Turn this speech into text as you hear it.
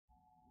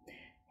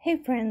Hey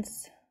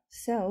friends!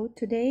 So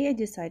today I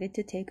decided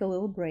to take a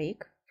little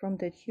break from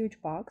that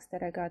huge box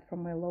that I got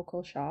from my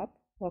local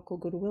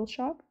Goodwill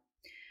shop,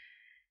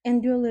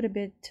 and do a little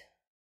bit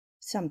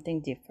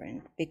something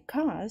different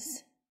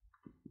because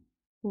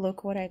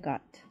look what I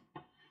got.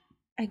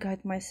 I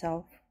got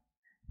myself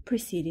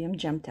Presidium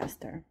Gem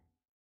Tester.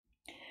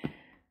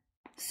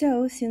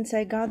 So since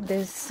I got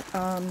this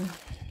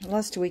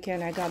last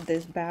weekend, I got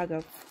this bag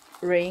of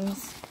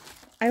rings.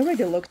 I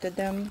already looked at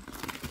them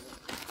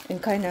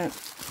and kind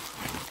of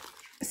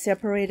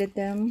separated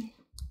them.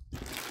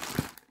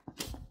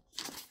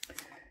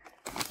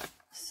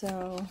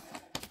 So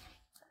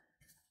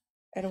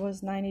it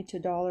was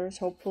 $92.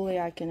 Hopefully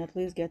I can at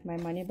least get my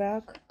money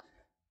back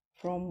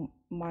from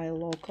my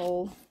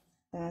local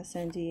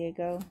San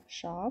Diego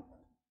shop.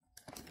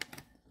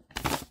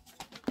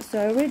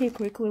 So I already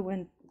quickly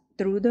went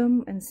through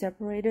them and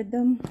separated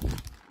them.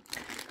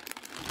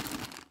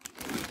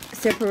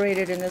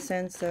 Separated in the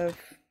sense of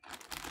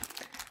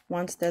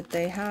ones that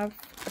they have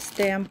a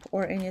stamp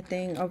or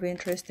anything of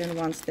interest and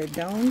ones that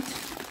don't.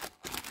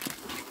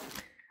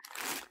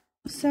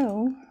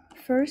 So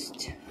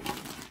first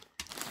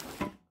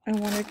I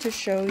wanted to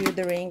show you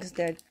the rings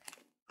that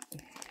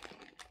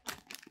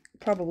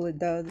probably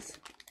duds.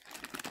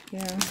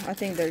 Yeah, I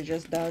think they're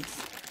just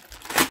duds.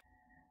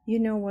 You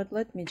know what,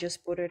 let me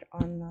just put it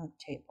on the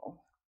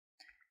table.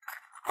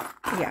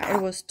 Yeah,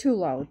 it was too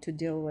loud to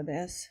deal with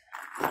this.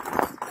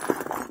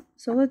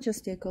 So let's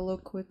just take a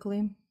look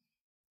quickly.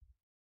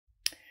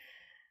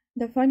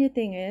 The funny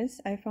thing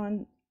is, I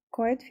found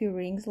quite a few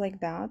rings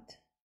like that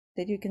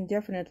you can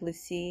definitely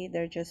see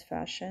they're just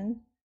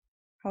fashion.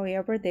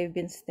 However, they've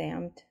been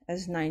stamped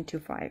as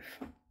 925,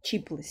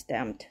 cheaply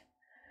stamped.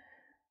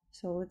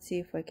 So let's see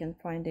if I can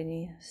find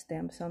any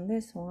stamps on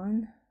this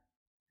one.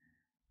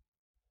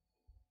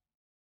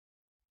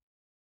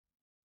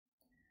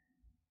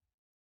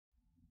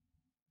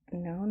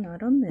 No,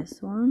 not on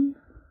this one.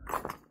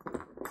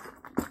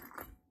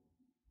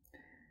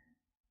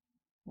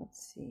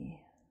 Let's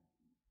see.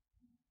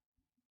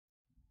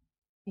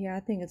 Yeah,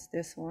 I think it's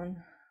this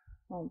one.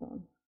 Hold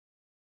on.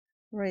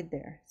 Right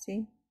there,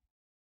 see?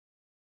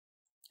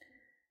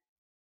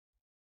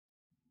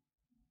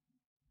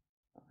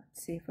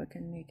 Let's see if I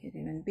can make it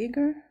even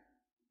bigger.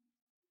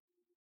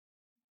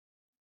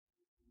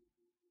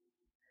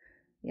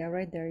 Yeah,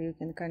 right there you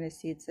can kind of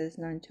see it says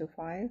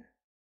 925.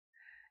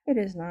 It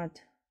is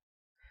not.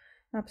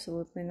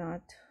 Absolutely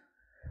not.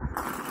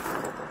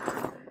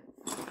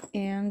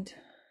 And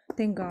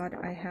thank God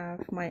I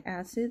have my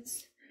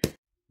acids.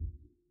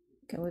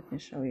 Okay, let me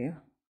show you.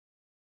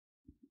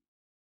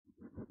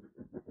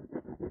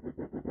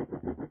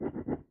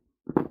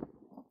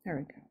 There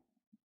we go.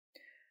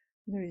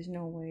 There is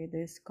no way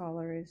this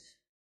color is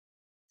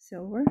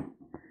silver.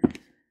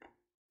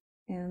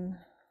 And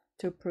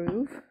to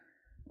prove,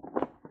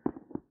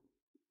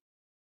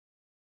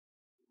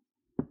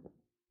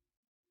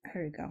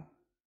 here we go.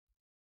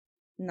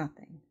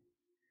 Nothing.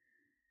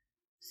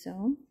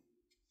 So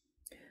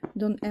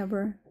don't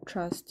ever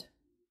trust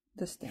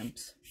the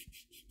stamps.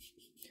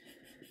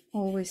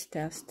 Always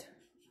test.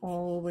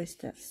 Always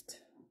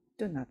test.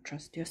 Do not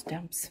trust your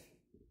stamps.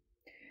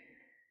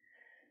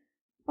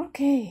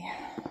 Okay,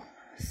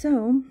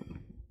 so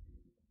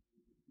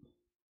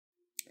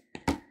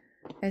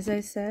as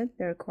I said,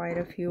 there are quite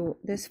a few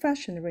these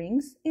fashion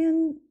rings,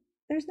 and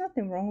there's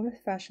nothing wrong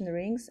with fashion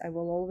rings. I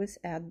will always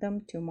add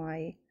them to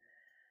my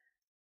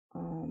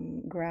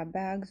grab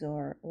bags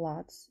or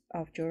lots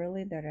of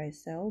jewelry that I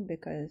sell,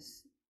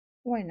 because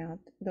why not?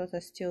 Those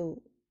are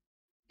still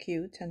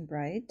cute and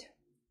bright.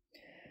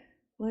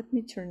 Let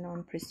me turn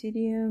on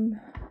Presidium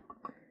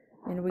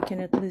and we can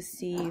at least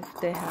see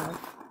if they have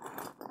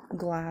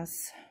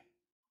glass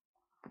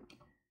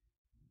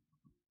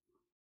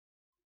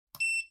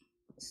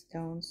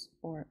stones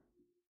or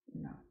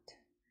not.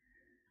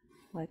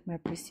 Like my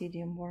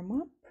Presidium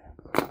warm up.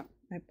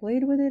 I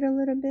played with it a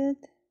little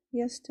bit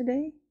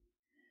yesterday.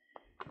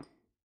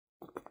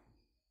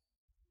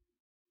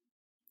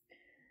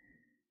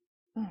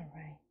 All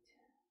right.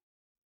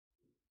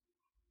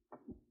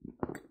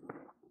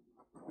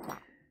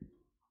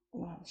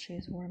 While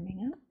she's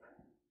warming up,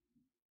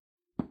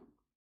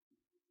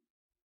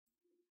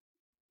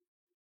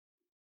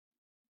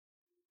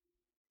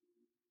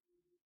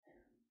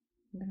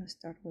 I'm gonna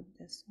start with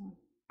this one.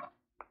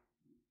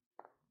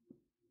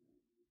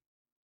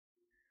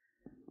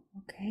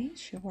 Okay,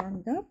 she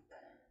warmed up.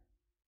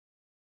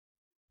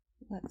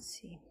 Let's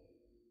see.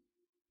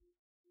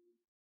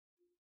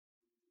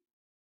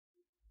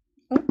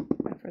 Oh,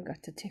 I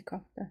forgot to take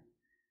off the...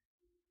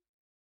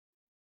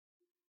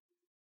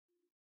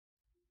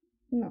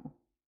 No,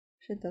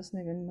 she doesn't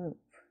even move.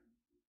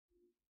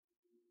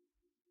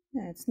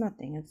 Yeah, it's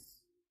nothing,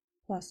 it's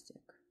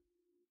plastic.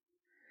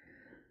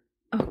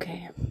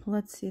 Okay,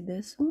 let's see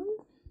this one.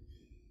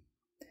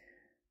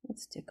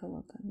 Let's take a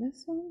look on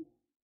this one.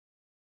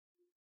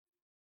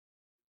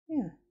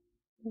 Yeah,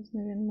 doesn't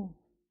even move.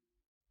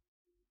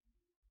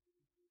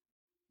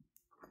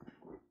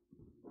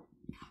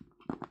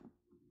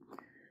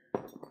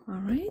 All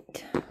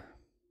right.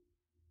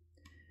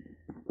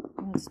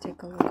 Let's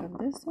take a look at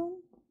this one.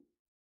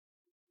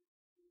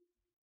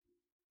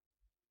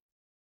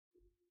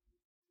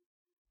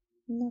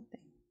 Nothing.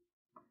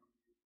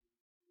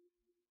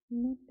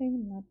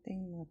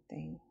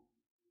 Nothing.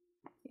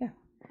 Yeah.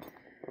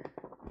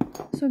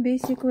 So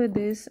basically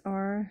these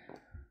are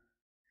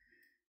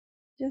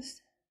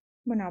just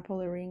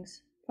Monopoly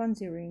rings,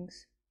 fancy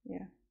rings.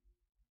 Yeah.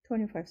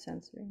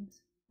 25-cent rings.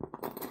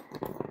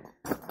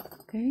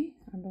 Okay,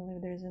 I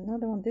believe there's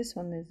another one. This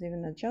one is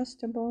even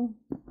adjustable.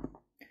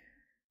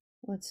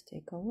 Let's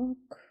take a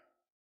look.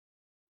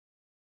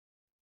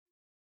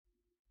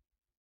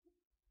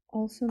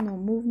 Also no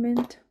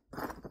movement.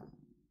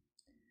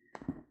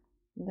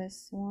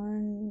 This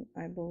one,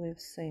 I believe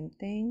same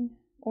thing.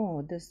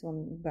 Oh, this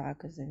one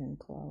back is even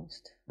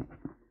closed.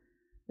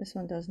 This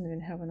one doesn't even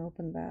have an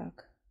open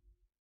back.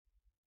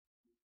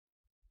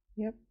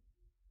 Yep,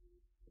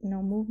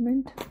 no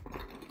movement.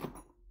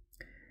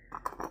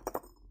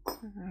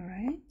 All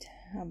right,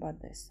 how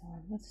about this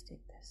one? Let's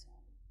take this one.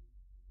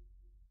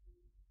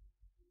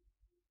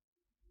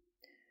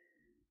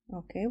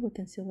 Okay, we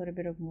can see a little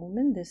bit of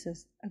movement. This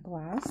is a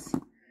glass.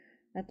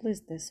 At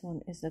least this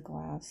one is a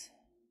glass.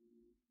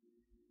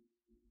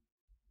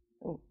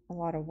 Oh, a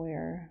lot of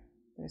wear.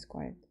 There's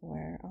quite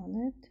wear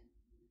on it.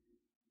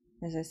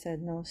 As I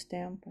said, no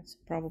stamp. It's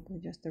probably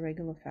just a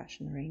regular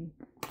fashion ring.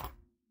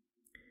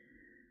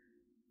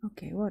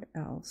 Okay, what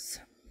else?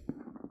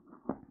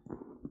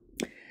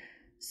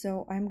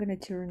 So I'm gonna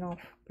turn off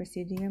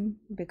Presidium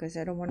because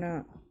I don't want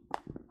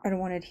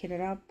it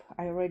heated up.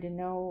 I already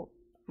know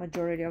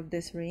majority of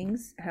these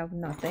rings have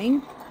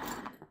nothing.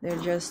 They're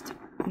just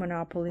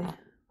Monopoly,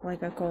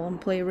 like I call them,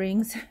 play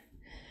rings.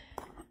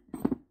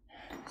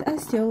 I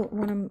still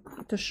want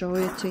to show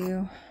it to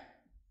you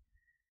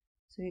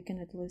so you can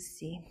at least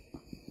see.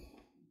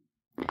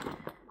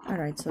 All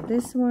right, so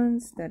these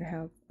ones that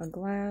have a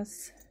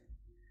glass.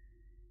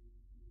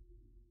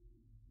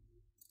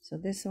 So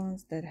these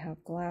ones that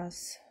have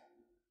glass.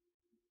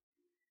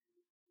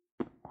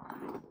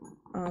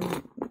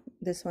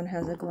 This one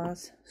has a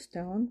glass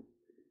stone.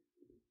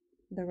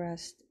 The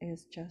rest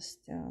is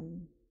just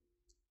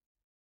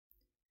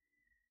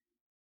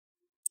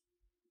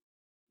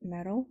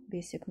metal,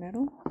 basic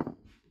metal.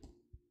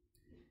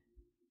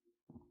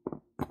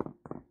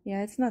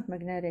 Yeah, it's not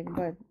magnetic,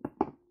 but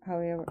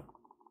however,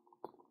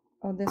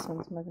 oh, this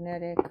one's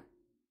magnetic.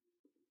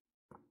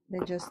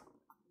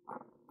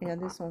 Yeah,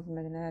 this one's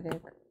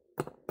magnetic.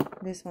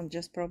 This one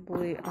just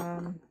probably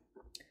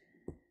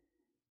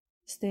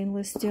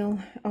stainless steel.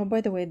 Oh,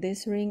 by the way,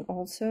 this ring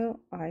also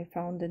I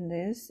found in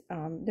this.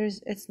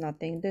 It's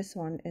nothing. This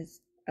one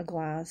is a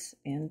glass,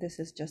 and this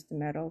is just a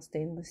metal,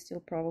 stainless steel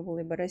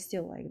probably, but I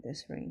still like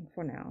this ring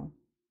for now.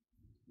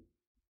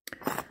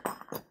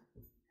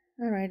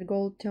 All right,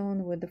 gold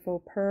tone with the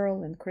faux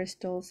pearl and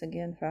crystals.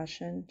 Again,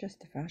 fashion,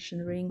 just a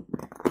fashion ring.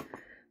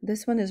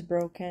 This one is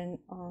broken.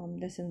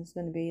 This one's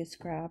gonna be a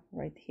scrap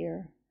right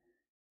here.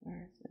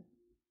 Where is it?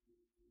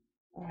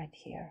 Right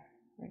here.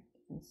 Right,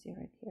 you can see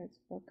right here it's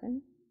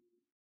broken.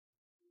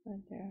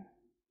 Right there.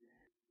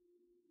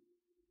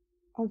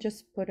 I'll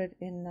just put it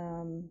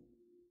in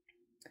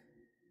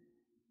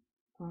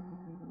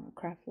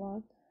craft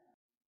lot.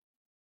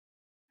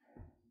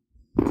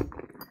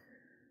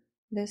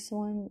 This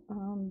one,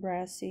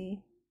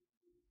 brassy,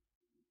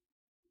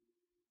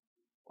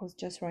 was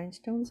just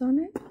rhinestones on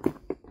it.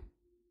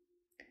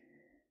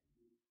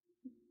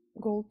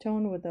 Gold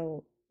tone with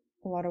a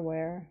lot of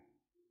wear.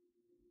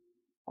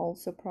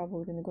 Also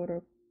probably gonna go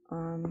to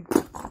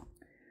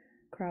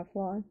craft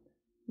lot.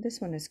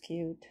 This one is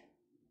cute.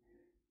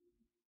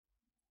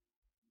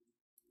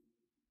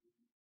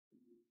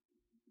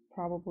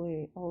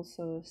 Probably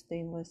also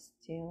stainless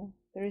steel.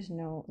 There is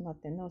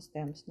nothing, no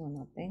stamps, no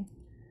nothing.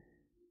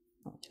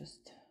 I'll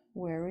just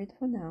wear it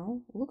for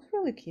now. It looks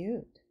really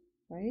cute,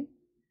 right?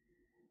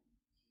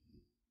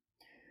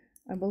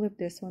 I believe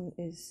this one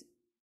is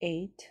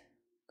 8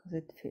 because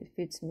it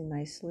fits me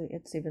nicely.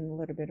 It's even a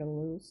little bit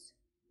loose.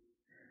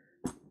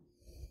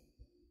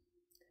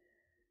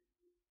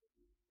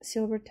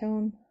 Silver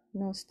tone,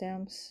 no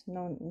stamps,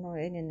 no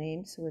any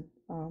names, with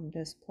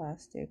just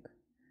plastic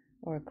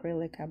or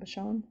acrylic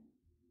cabochon.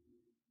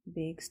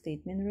 Big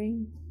statement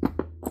ring.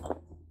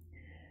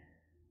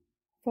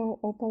 Faux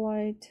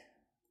opalite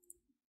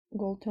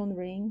gold tone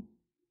ring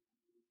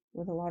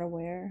with a lot of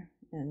wear,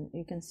 and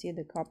you can see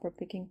the copper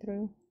picking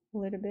through a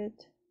little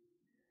bit.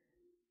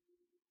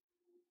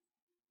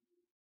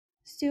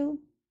 Still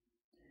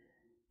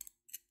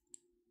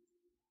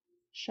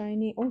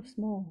shiny, oh,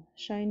 small,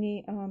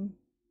 shiny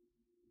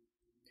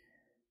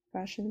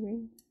fashion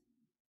ring.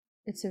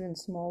 It's even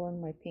small on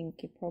my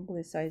pinky,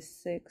 probably size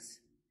 6,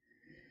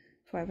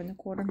 5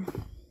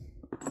 1/4.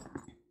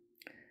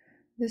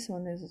 This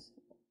one is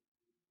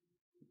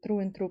through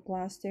and through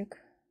plastic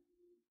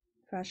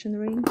fashion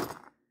ring,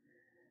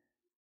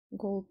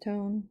 gold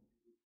tone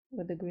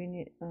with the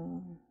green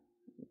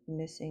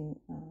missing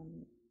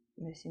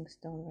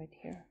stone right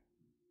here.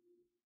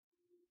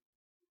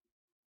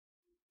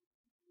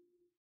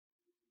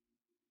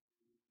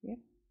 Yep.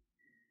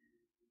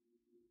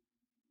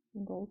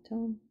 gold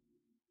tone.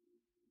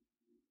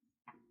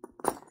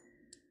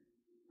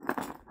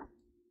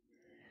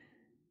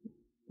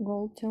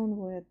 Gold tone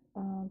with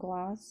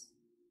glass.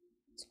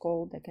 It's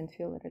gold, I can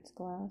feel it, it's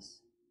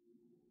glass.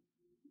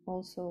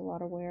 Also a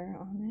lot of wear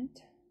on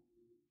it.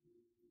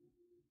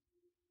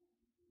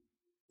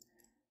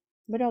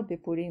 But I'll be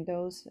putting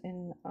those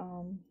in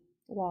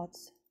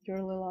lots,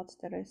 jewelry lots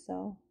that I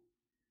sell.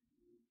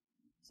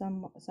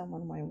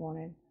 Someone might want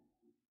it.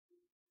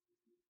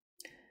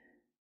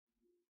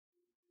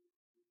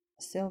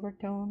 Silver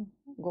tone,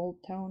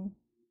 gold tone,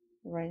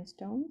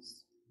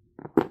 rhinestones.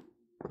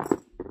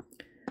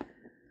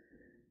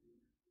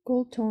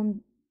 Gold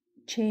tone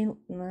chain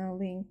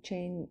link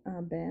chain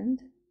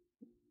band.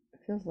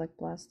 Feels like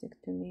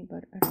plastic to me,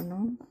 but I don't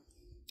know.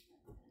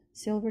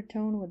 Silver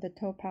tone with the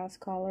topaz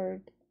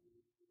colored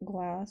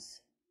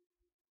glass.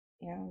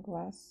 Yeah,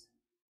 glass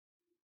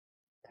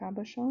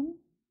cabochon.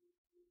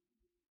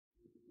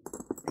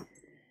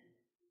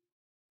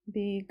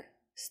 Big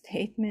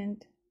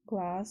statement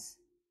glass.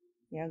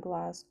 Yeah,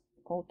 glass,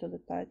 cold to the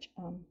touch.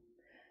 Or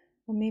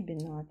maybe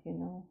not, you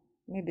know.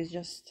 Maybe it's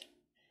just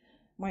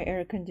my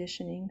air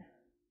conditioning.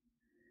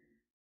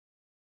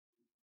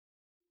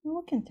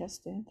 Well, we can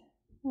test it.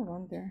 I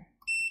wonder.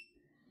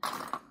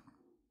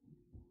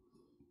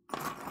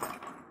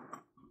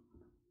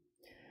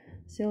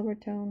 Silver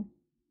tone,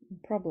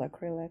 probably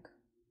acrylic.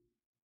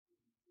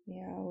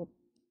 Yeah, I would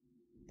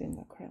think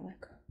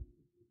acrylic.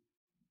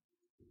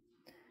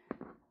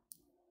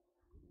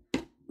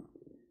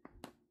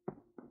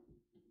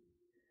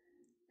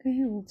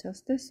 Okay, we'll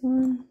test this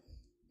one.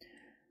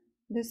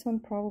 This one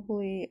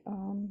probably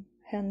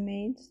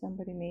handmade,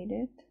 somebody made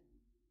it.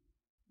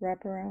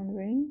 Wraparound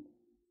ring.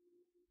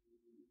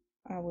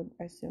 I would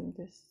assume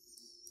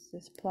this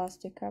is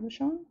plastic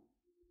cabochon,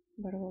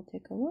 but we'll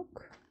take a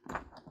look.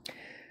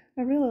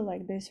 I really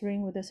like this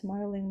ring with a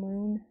smiling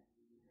moon.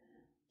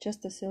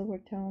 Just a silver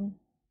tone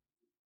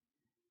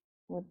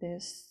with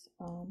this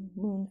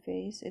moon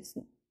face.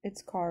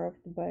 It's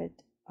carved,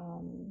 but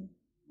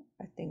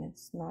I think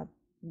it's not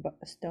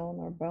stone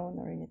or bone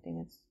or anything.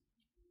 It's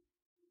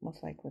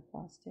most likely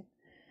plastic.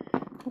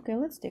 Okay,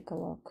 let's take a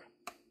look.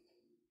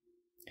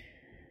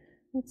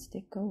 Let's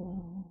take a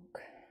look.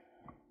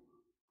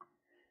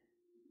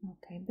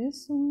 Okay,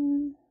 this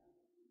one.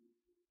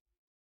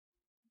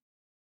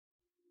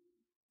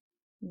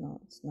 No,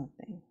 it's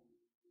nothing.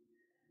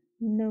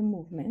 No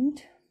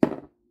movement.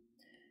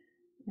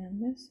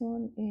 And this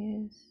one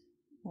is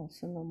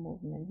also no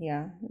movement.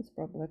 Yeah, it's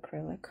probably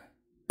acrylic.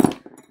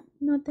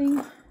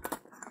 Nothing.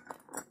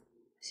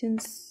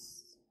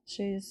 Since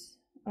she's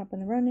up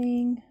and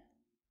running,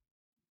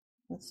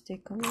 let's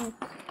take a look.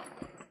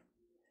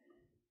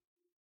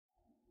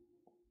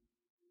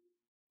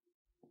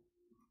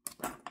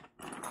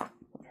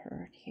 Put her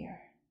right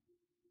here.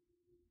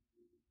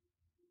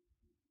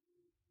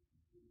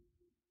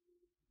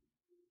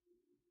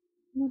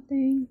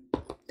 Nothing.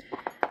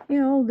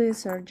 Yeah, all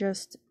these are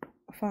just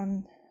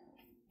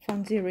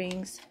fancy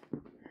rings.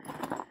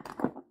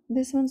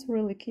 This one's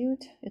really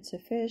cute. It's a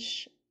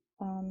fish.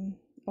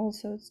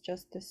 Also, it's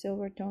just the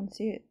silver tone.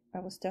 See, I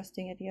was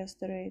testing it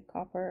yesterday.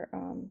 Copper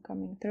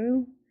coming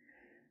through.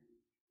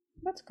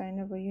 That's kind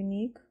of a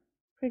unique,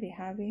 pretty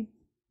heavy.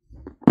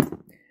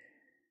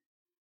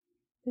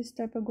 This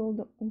type of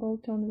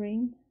gold tone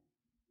ring.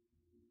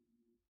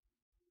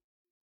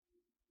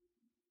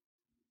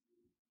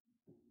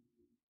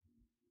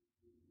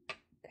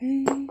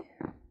 Okay,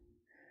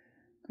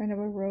 kind of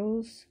a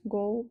rose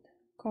gold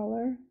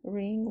color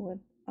ring with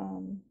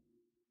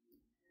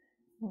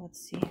let's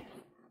see.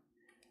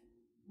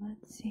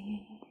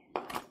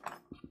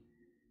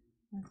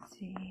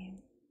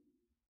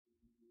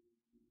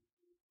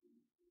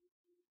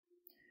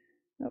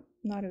 Nope,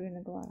 not even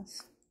a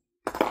glass.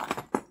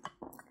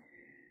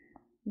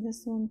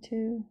 This one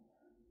too.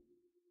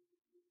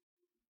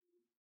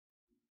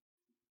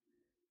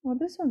 Well,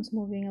 this one's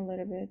moving a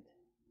little bit.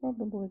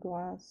 Probably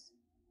glass.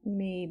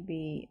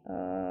 Maybe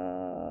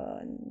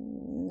no,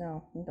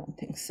 I don't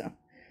think so.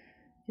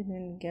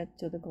 Didn't get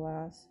to the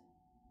glass.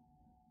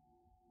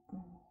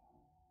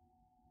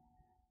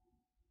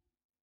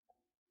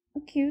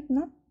 Cute,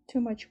 not too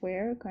much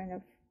wear, kind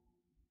of.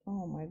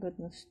 Oh my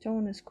goodness,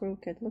 stone is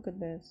crooked. Look at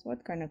this.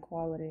 What kind of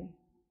quality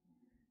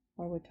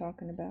are we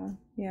talking about?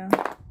 Yeah.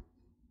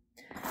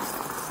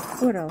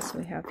 What else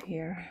we have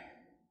here?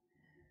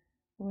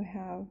 We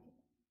have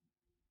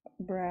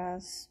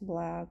brass,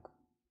 black,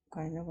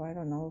 kind of. I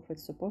don't know if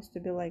it's supposed to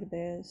be like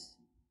this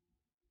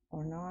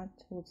or not.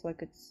 Looks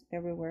like it's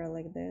everywhere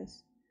like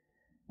this.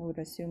 I would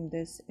assume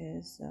this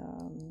is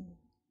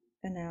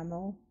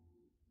enamel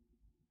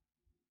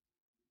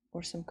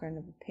or some kind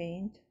of a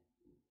paint.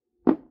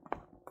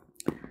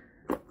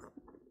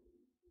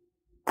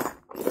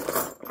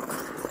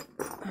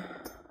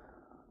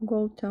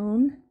 Gold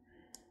tone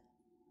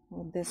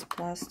with this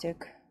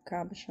plastic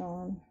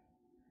cabochon,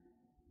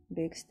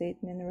 big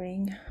statement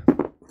ring.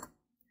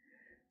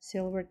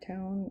 Silver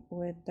tone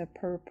with the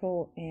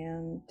purple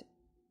and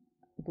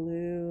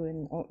blue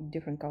and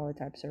different color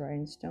types of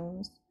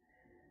rhinestones.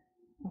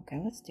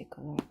 Okay, let's take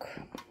a look.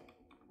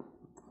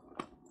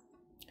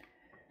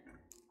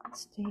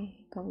 Let's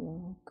take a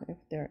look if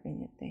there's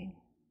anything.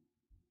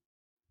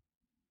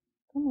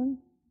 Come on.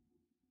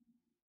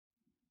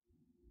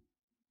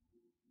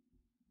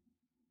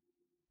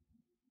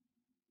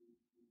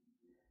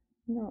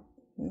 No,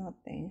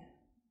 nothing.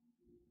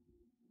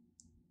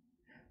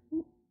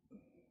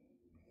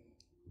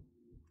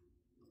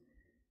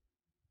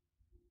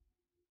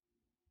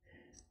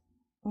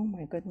 Oh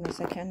my goodness,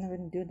 I can't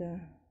even do the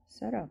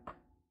setup.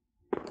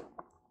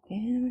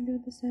 Can't even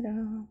do the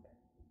setup.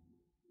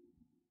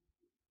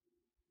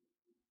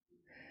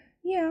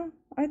 Yeah,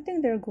 I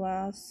think they're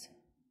glass.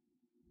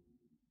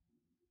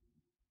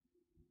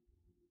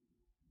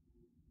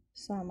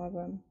 Some of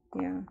them,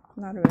 yeah,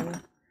 not really.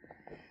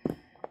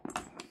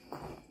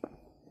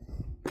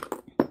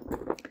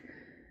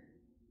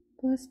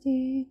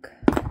 Plastic,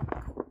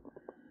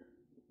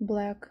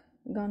 black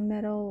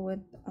gunmetal with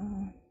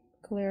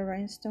clear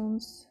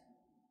rhinestones,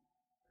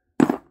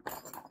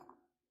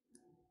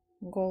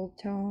 gold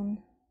tone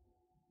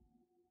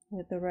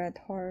with the red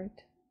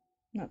heart.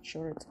 Not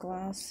sure it's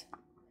glass.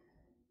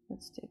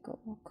 Let's take a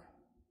look.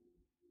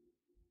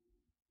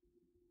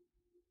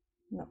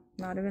 No,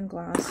 not even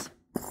glass.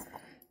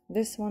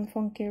 This one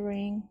funky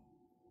ring.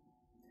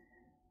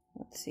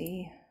 Let's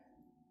see.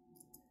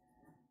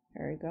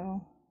 There we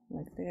go.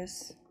 Like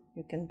this.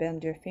 You can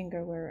bend your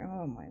finger where,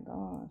 oh my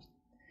gosh.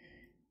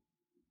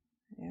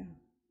 Yeah.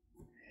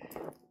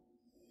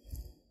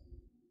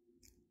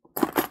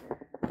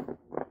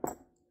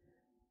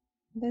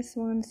 This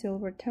one,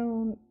 silver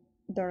tone,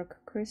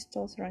 dark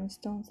crystals,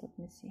 rhinestones. Let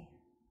me see.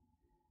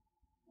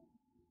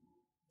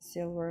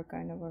 Silver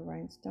kind of a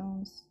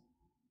rhinestones.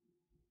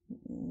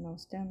 No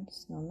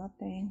stems, no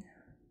nothing.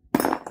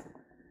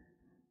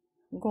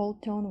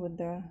 Gold tone with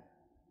the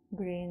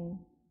green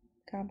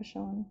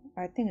cabochon.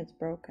 I think it's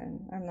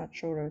broken. I'm not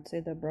sure. It's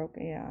either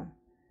broken. Yeah.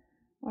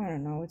 I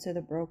don't know. It's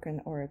either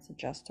broken or it's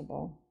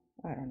adjustable.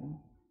 I don't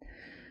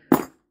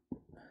know.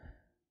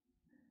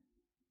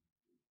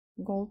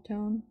 Gold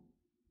tone.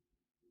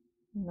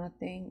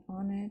 Nothing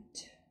on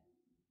it.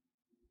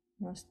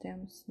 No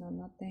stems, no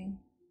nothing.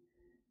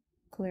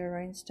 Clear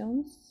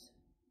rhinestones.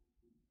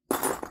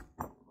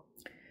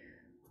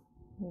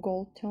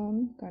 Gold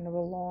tone, kind of a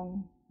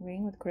long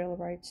ring with clear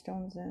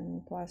rhinestones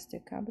and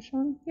plastic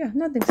cabochon. Yeah,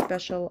 nothing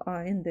special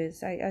in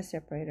this. I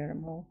separated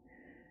them all.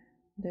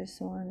 This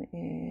one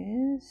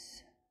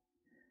is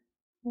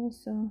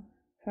also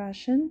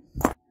fashion.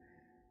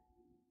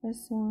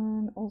 This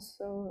one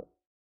also,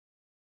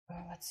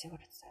 let's see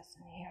what it says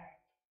in here.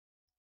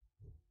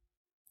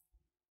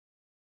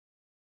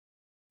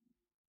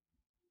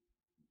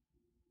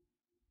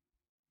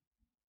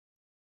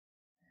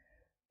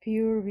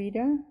 Pure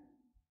Vita.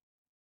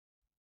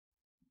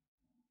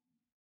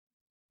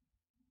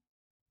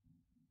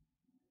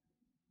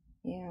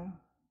 Yeah.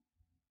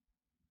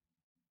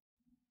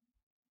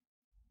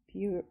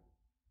 Pure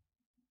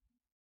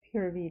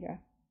Vita.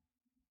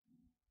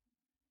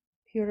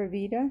 Pure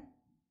Vita.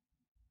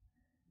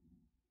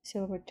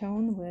 Silver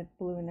tone with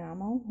blue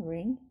enamel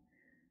ring.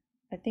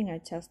 I think I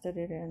tested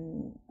it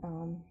and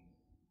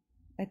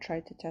I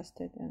tried to test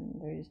it and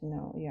there is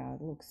no, yeah,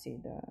 look, see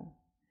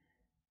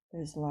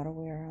there's a lot of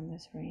wear on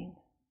this ring.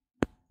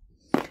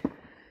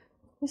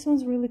 This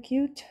one's really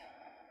cute.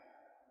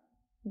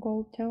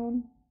 Gold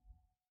tone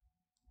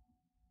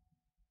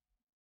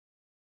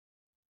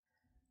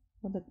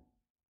with a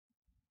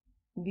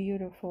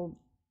beautiful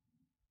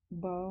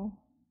bow.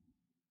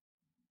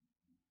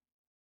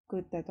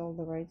 Good that all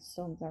the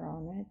rhinestones are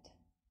on it.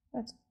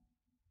 That's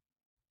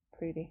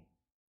pretty.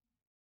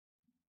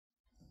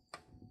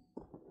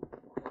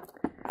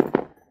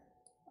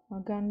 A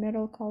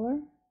gunmetal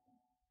color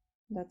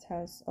that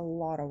has a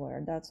lot of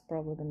wear. That's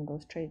probably gonna go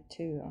straight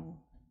to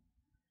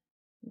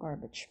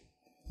garbage.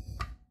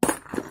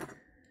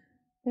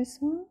 This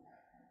one,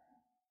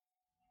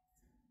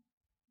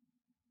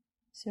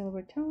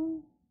 silver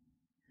tone.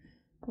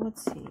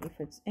 Let's see if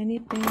it's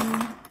anything.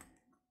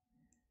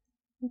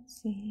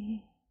 Let's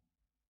see.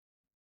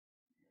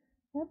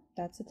 Yep,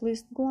 that's at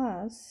least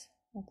glass.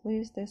 At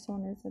least this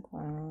one is a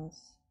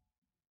glass.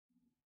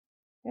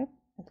 Yep,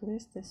 at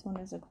least this one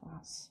is a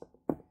glass.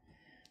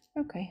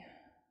 Okay.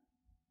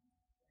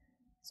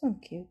 This one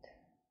cute.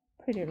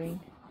 Pretty ring.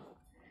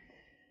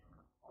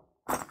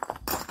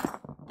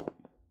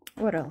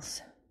 What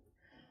else?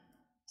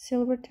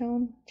 Silver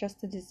tone,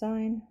 just a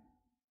design.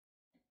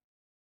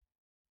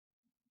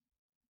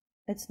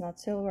 It's not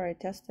silver, I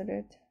tested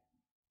it.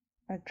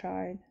 I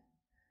tried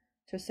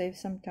to save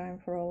some time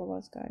for all of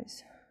us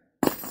guys.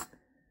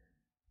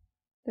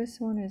 This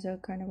one is a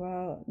kind of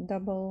a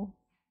double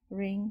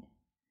ring.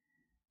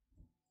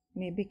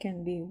 Maybe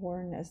can be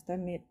worn as the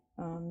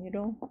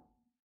middle.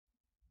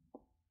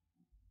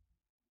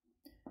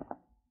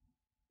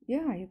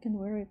 Yeah, you can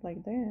wear it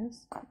like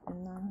this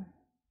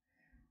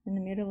in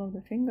the middle of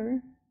the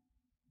finger.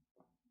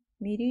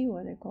 Meaty,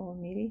 what they call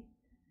meaty.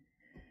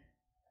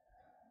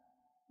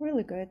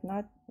 Really good.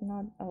 Not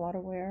a lot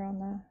of wear on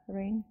the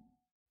ring.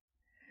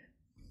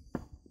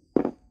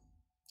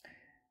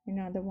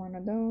 Another one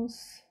of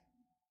those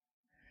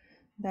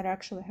that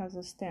actually has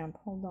a stamp.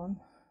 Hold on.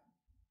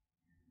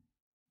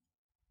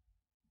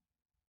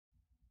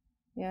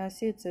 Yeah, I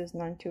see it says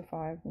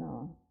 925.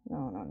 No,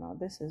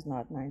 this is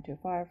not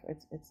 925.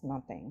 It's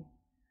nothing.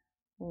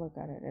 Look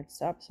at it.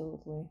 It's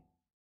absolutely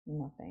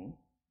nothing.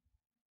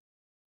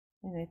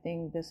 And I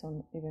think this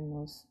one even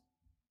was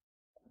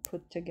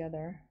put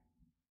together.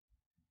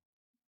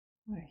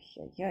 Ay,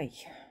 ay, ay.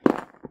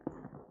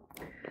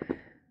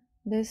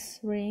 This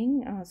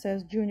ring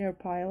says Junior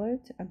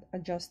Pilot,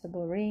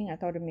 adjustable ring. I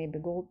thought it may be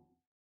gold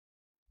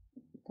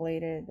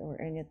plated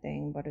or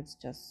anything, but it's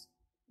just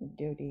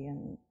dirty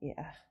and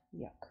yeah,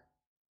 yuck.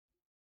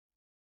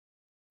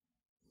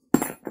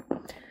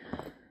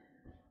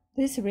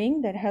 This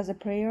ring that has a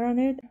prayer on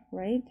it,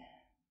 right?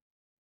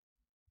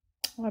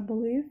 I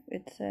believe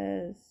it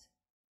says,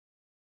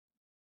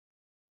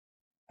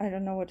 I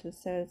don't know what it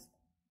says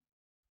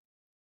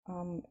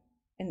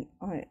in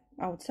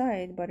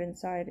outside, but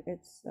inside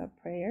it's a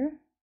prayer.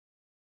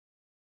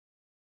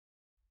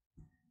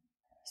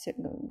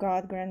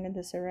 God grant me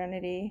the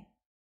serenity.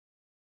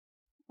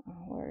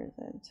 Where is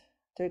it?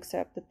 To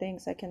accept the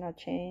things I cannot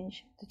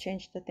change, to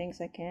change the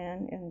things I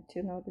can, and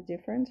to know the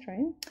difference,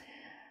 right?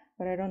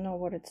 But I don't know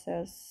what it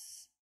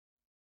says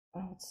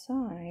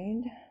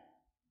outside.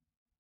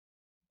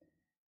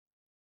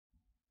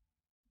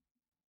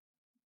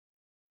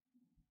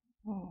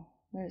 Oh,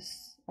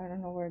 there's, I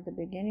don't know where the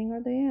beginning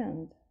or the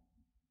end.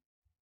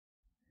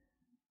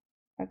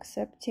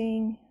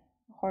 Accepting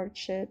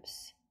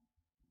hardships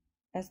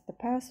as the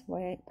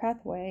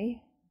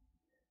pathway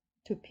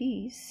to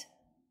peace.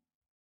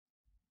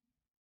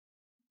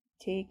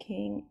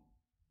 Taking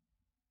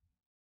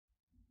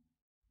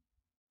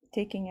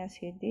as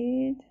he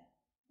did.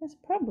 That's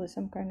probably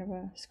some kind of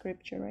a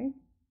scripture, right?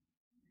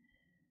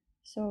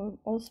 So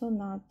also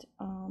not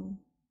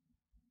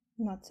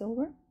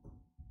silver.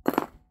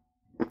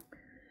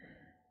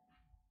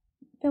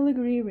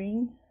 Filigree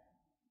ring,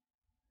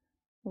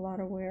 a lot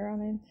of wear on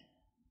it.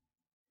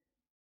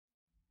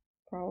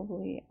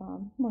 Probably,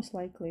 most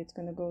likely it's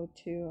gonna go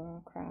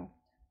to craft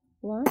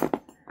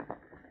blood.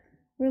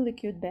 Really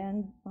cute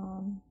band,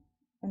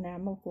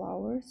 enamel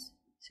flowers,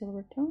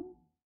 silver tone.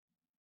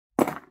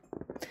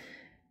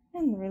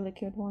 And really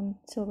cute one,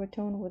 silver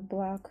tone with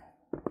black,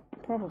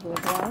 probably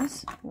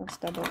glass. Let's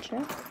double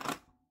check.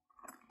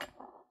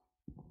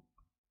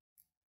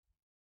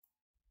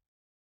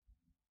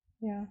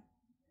 Yeah,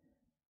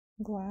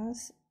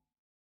 glass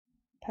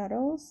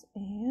petals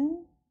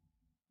and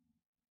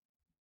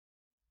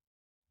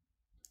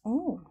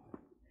oh,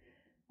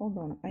 hold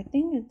on. I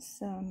think it's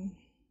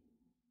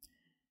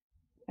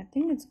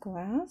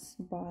glass,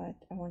 but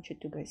I want you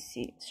to guys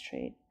see it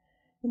straight.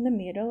 In the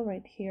middle,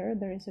 right here,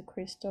 there is a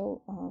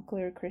crystal,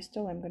 clear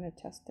crystal. I'm gonna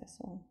test this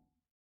on.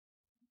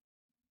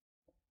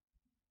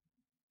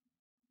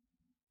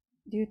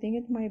 Do you think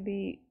it might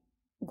be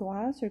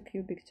glass or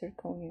cubic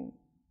zirconium?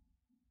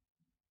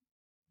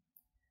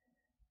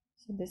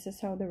 So this is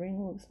how the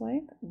ring looks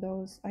like.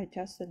 Those, I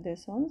tested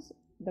these ones,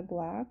 the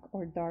black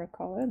or dark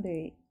color,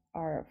 they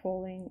are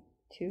falling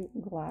to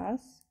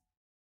glass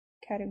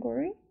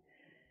category.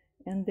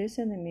 And this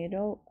in the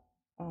middle,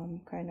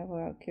 kind of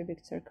a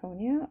cubic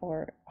zirconia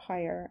or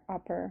higher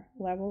upper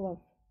level of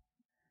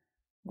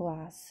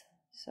glass.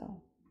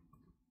 So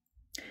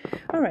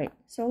all right,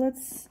 so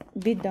let's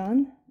be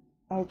done.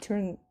 I'll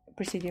turn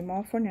Presidium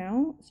off for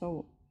now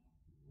so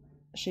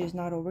she's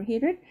not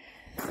overheated.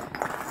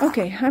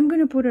 Okay, I'm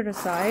gonna put it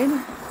aside.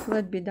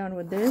 Let's be done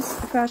with this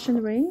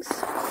fashion rings,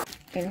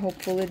 and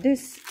hopefully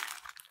this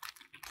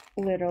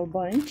little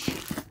bunch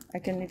I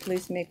can at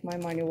least make my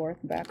money worth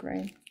back,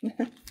 right?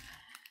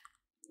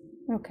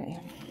 Okay.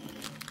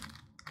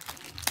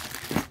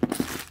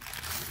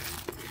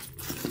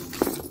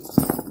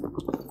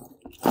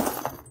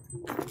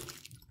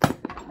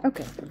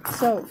 Okay,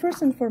 so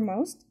first and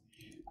foremost,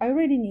 I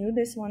already knew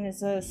this one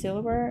is a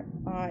silver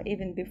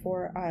even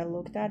before I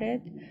looked at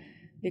it,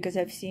 because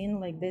I've seen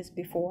like this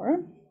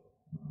before.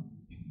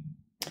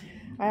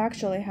 I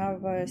actually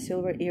have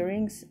silver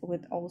earrings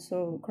with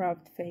also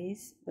carved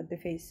face, but the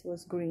face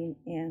was green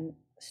and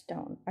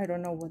stone. I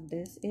don't know what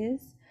this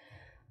is.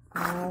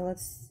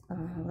 Let's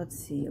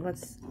see.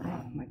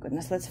 Oh my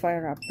goodness, let's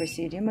fire up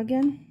Presidium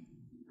again.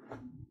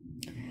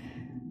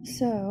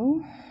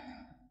 So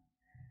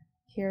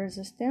here's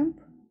a stamp,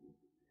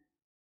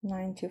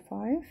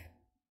 925,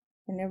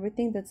 and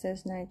everything that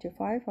says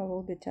 925 I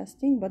will be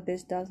testing, but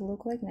this does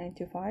look like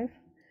 925.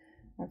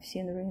 I've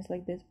seen rings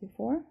like this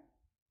before.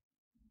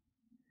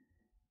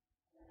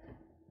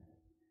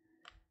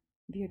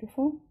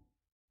 Beautiful.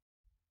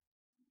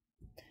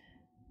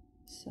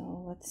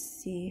 So let's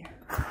see.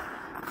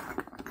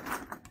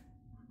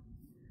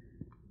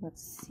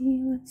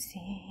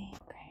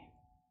 Okay.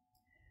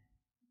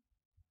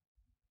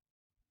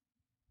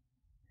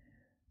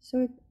 So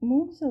it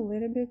moves a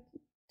little bit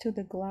to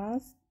the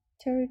glass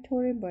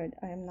territory, but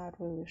I'm not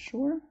really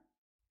sure.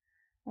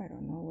 I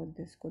don't know what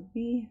this could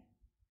be.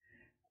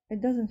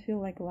 It doesn't feel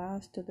like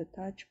glass to the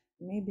touch.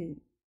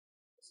 Maybe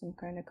some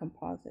kind of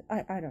composite.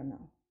 I don't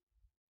know.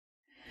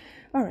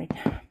 All right,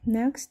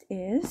 next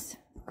is,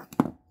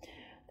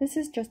 this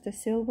is just a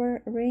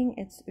silver ring.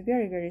 It's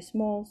very, very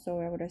small, so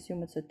I would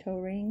assume it's a toe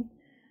ring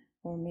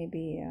or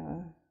maybe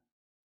a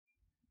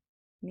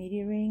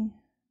midi ring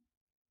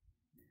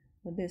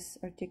with this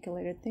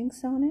articulated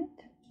things on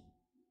it.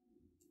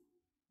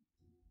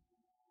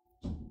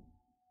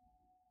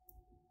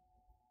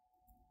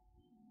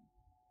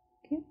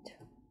 Cute.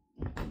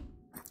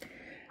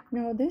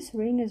 Now this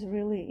ring is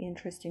really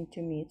interesting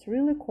to me. It's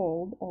really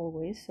cold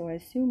always, so I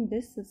assume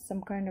this is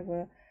some kind of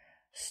a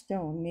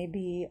stone,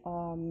 maybe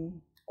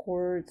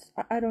quartz.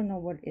 I don't know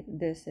what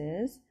this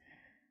is.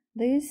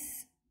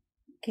 This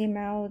came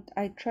out,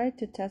 I tried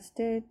to test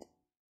it.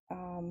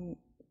 I'm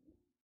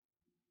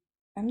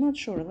not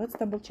sure. Let's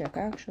double check.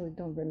 I actually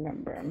don't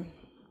remember.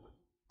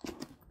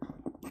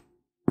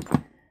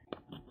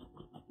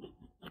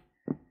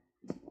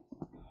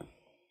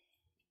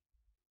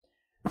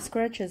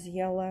 Scratch is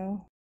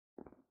yellow.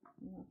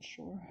 I'm not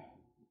sure.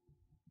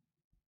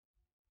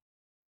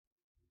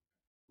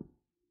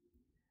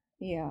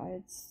 Yeah,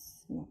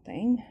 it's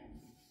nothing.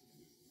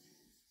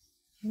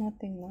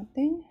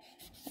 Nothing.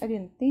 I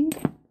didn't think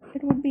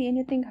it would be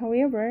anything.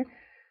 However,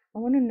 I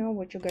want to know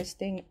what you guys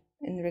think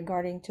in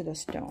regarding to the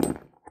stone.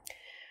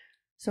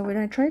 So when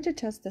I try to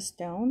test the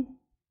stone,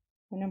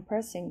 when I'm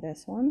pressing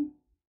this one,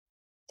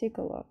 take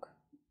a look.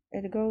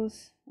 It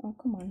goes, oh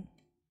come on.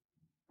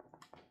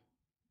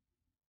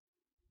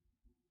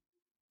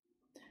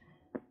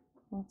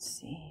 Let's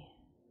see.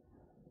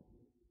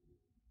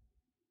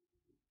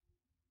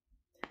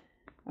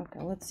 Okay,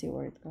 let's see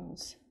where it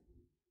goes.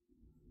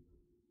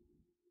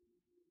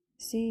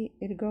 See,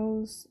 it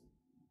goes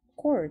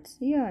quartz.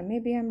 Yeah,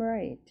 maybe I'm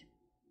right.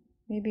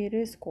 Maybe it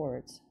is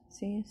quartz.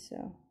 See,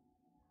 so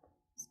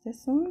it's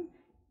this one.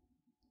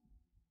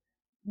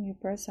 When you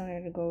press on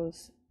it, it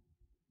goes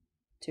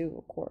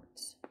to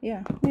quartz.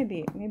 Yeah,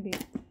 maybe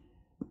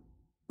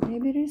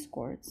it is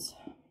quartz.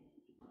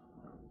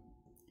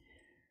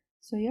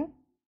 So yeah,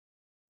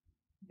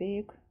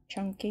 big,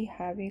 chunky,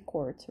 heavy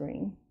quartz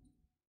ring.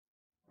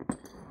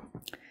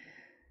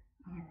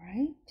 All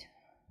right.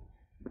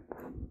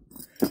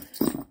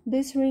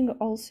 This ring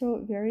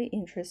also very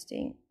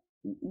interesting.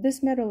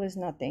 This metal is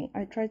nothing.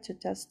 I tried to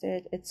test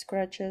it. It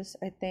scratches,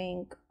 I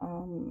think.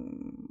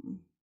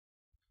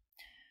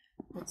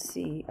 Let's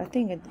see. I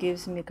think it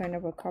gives me kind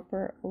of a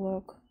copper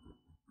look.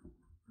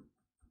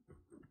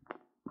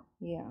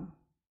 Yeah,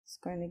 it's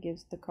kind of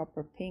gives the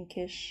copper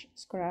pinkish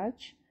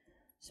scratch.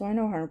 So I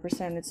know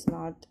 100%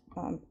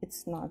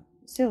 it's not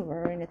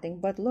silver or anything.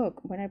 But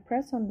look, when I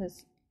press on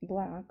this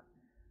black,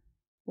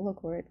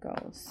 look where it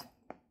goes.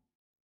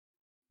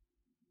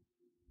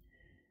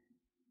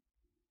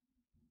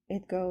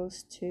 It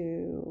goes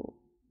to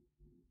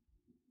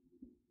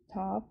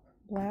top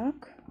black.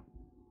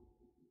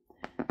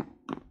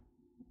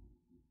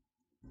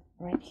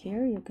 Right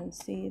here you can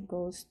see it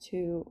goes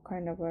to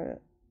kind of a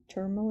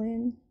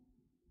tourmaline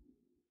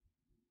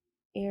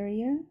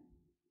area.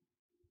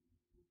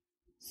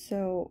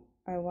 So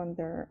I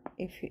wonder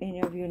if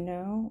any of you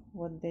know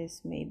what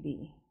this may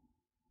be.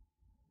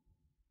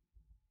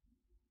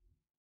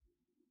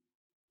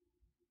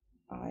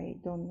 I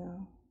don't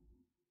know.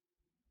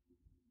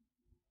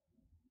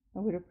 I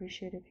would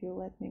appreciate if you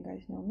let me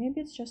guys know. Maybe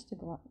it's just a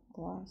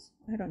glass.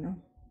 I don't know.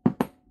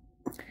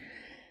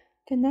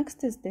 Okay,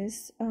 next is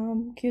this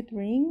cute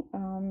ring.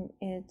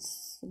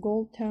 It's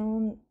gold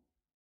tone.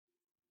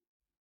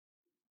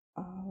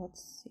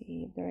 Let's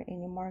see if there are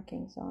any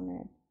markings on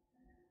it.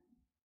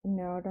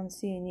 No, I don't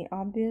see any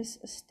obvious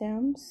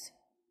stamps,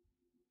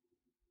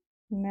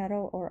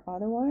 metal or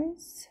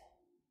otherwise.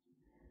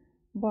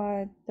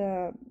 But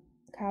the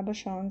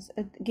cabochons,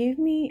 it gave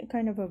me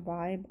kind of a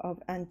vibe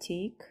of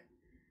antique,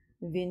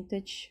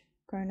 vintage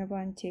kind of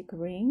antique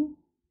ring.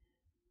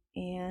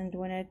 And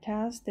when I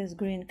test these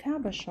green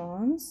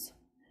cabochons,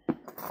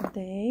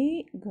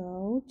 they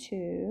go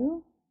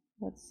to,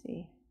 let's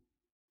see,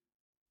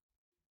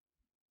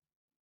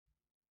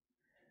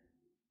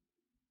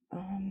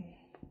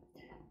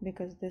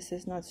 because this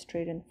is not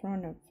straight in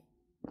front of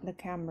the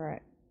camera,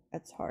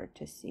 it's hard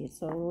to see.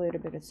 It's a little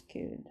bit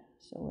skewed,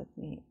 so let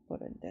me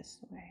put it this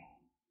way.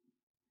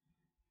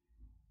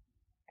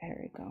 There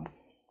we go.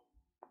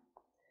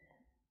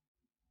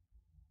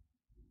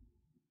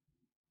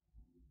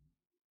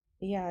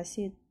 Yeah,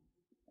 see,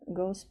 it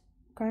goes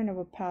kind of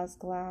a past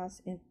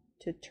glass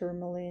into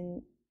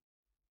tourmaline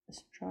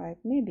stripe.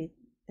 Maybe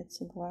it's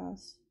a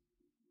glass.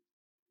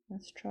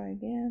 Let's try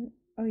again.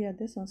 Oh yeah,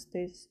 this one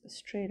stays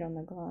straight on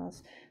the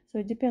glass. So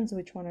it depends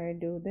which one I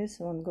do. This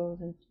one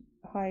goes in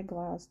high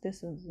glass.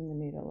 This one's in the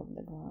middle of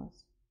the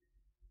glass.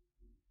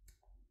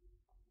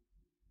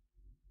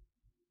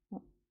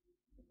 Oh.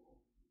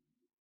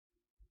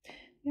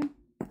 Yeah,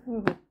 we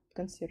would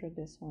consider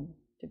this one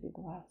to be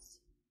glass.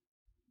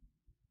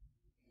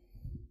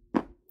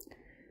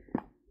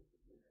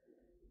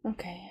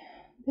 Okay,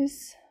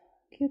 this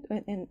cute,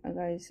 and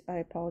guys, I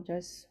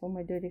apologize for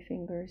my dirty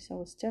fingers. I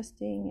was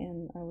testing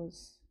and I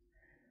was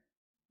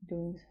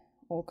doing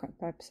all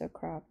types of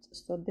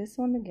crafts. So this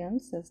one again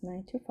says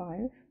 9 to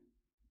 5.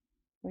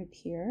 right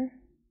here.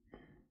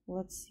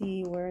 Let's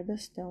see where the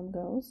stone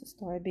goes.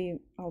 So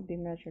I'll be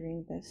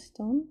measuring this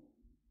stone.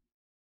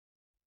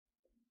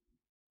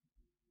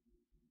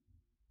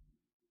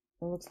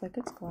 It looks like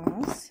it's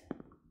glass.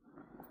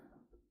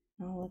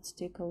 Now let's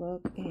take a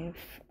look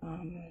if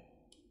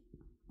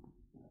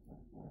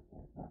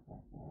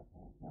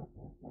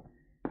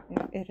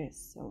it is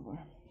silver.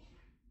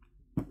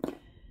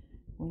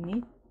 We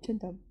need to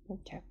double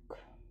check.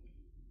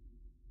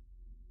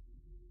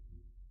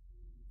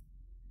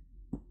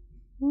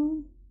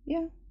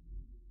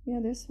 Yeah,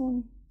 this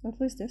one,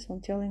 at least this one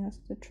telling us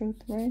the truth,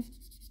 right?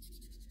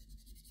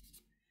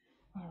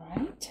 All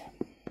right.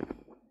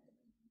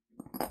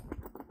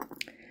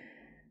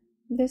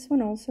 This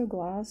one also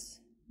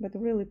glass, but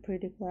really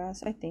pretty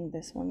glass. I think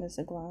this one is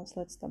a glass.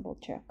 Let's double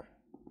check.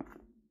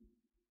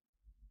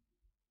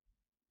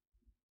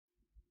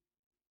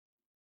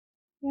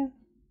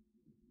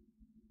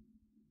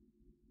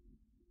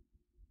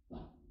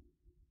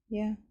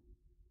 Yeah,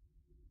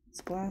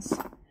 it's glass.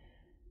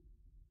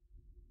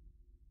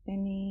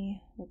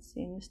 Let's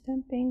see, any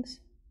stampings?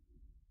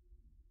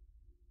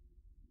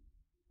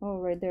 Oh,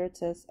 right there it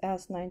says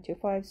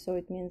S925, so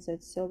it means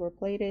it's silver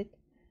plated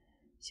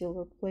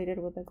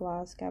with a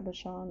glass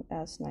cabochon.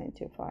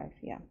 S925.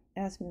 Yeah,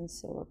 S means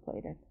silver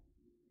plated.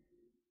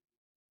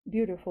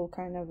 Beautiful,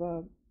 kind of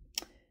a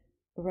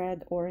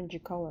red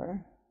orangey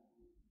color.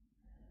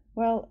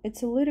 Well,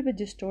 it's a little bit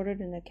distorted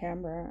in the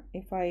camera.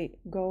 If I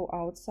go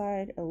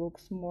outside, it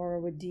looks more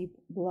of a deep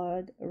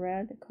blood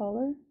red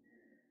color.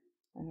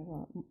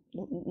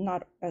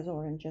 Not as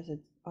orange as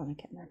it's on the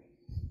camera.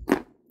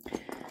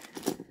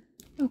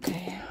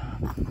 Okay.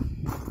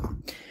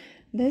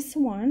 This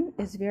one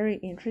is very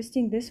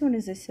interesting. This one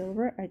is a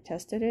silver. I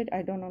tested it.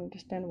 I don't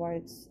understand why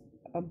it's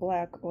a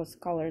black was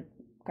colored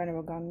kind of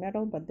a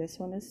gunmetal, but this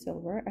one is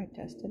silver. I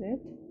tested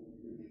it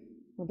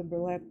with the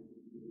black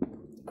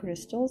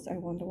crystals. I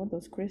wonder what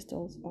those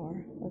crystals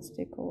are. Let's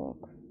take a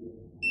look.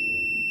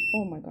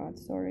 Oh my god,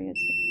 sorry.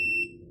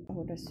 I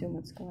would assume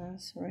it's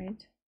glass,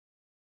 right?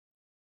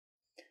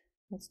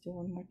 Let's do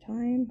one more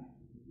time.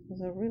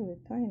 Those are really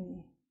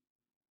tiny.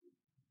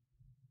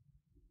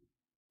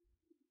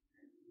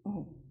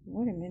 Oh,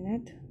 wait a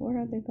minute. Where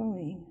are they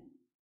going?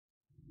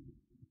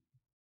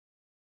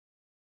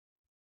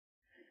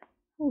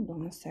 Hold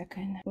on a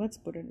second. Let's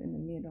put it in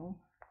the middle.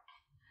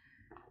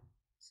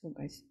 So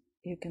guys,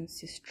 you can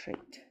see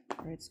straight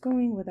where it's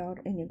going without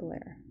any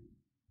glare.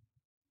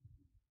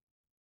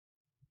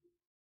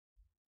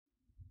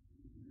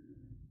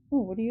 Oh,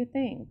 what do you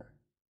think?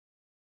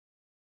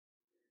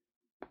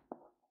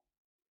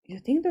 You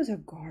think those are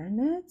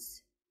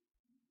garnets?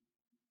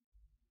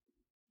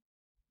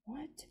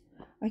 What?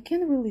 I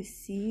can't really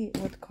see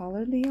what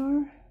color they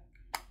are.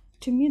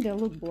 To me, they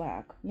look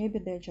black. Maybe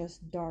they're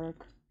just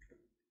dark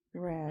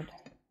red.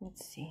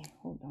 Let's see.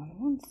 Hold on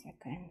one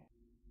second.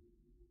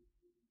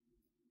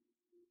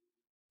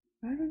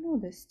 I don't know.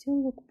 They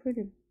still look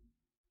pretty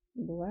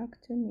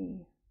black to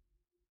me.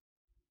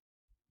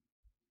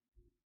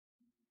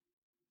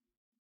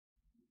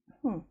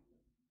 Huh.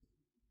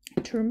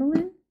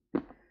 Tourmaline?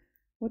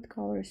 What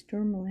color is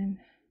tourmaline?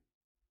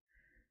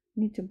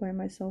 Need to buy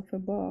myself a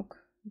book.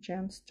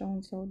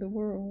 Gemstones of the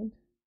world.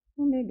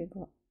 Or maybe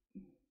go.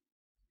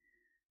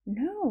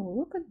 No,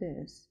 look at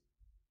this.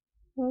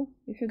 Well,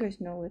 if you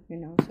guys know, let me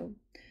know. So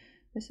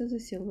this is a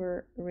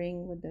silver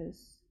ring with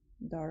this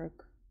dark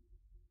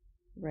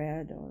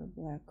red or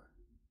black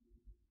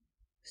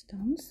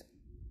stones.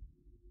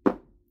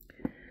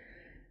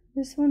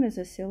 This one is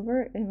a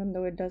silver, even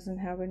though it doesn't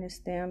have any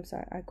stamps.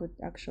 I could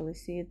actually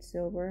see it's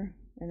silver,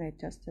 and I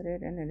tested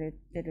it, and it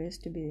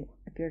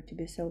appeared to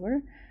be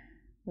silver.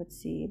 Let's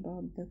see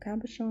about the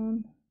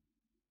cabochon.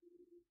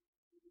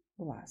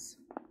 Glass.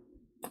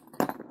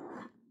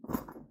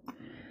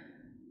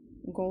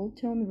 Gold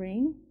tone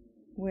ring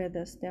with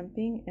a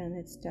stamping, and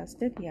it's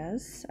tested.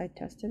 Yes, I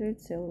tested it.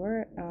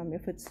 Silver.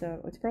 If it's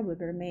probably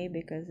vermeil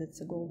because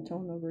it's a gold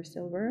tone over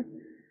silver.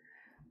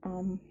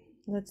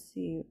 Let's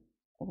see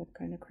what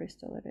kind of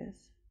crystal it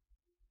is.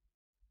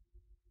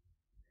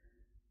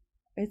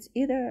 It's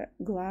either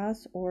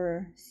glass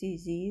or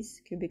CZ's,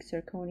 cubic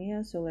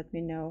zirconia, so let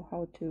me know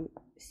how to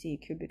see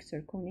cubic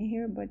zirconia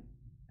here, but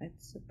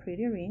it's a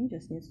pretty ring,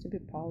 just needs to be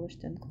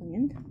polished and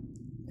cleaned.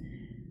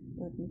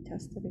 Let me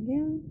test it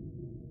again.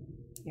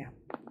 Yeah.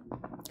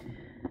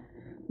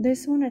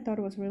 This one I thought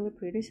was really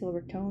pretty,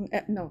 silver tone.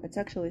 No, it's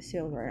actually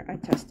silver. I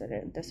tested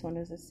it. This one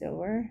is a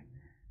silver.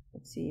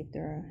 Let's see if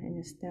there are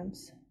any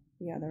stamps.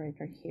 Yeah, they're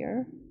right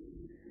here.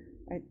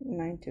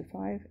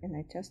 925, and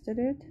I tested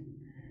it.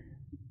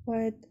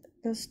 But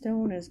the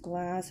stone is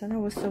glass, and I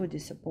was so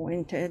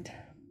disappointed.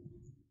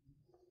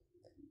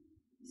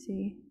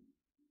 See,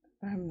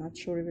 I'm not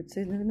sure if it's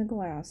even in the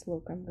glass.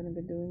 Look, I'm going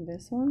to be doing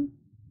this one.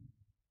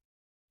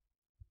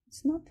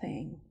 It's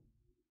nothing.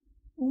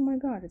 Oh my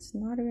god, it's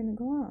not even a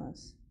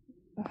glass.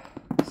 Ugh,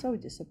 so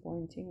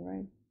disappointing,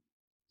 right?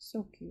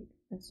 So cute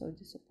and so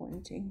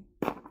disappointing.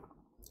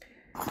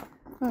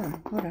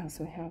 Alright, what else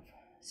we have?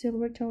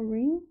 Silver toe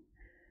ring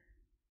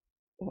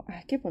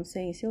I keep on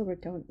saying silver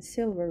tone,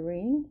 silver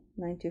ring,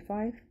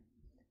 925.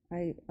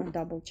 I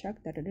double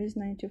check that it is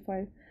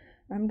 925.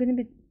 I'm going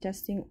to be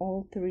testing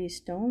all three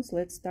stones.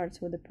 Let's start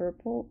with the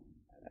purple,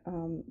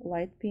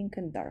 light pink,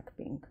 and dark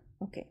pink.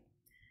 Okay.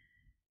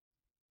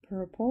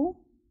 Purple.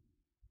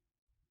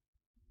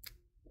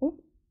 Oh,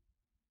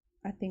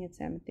 I think it's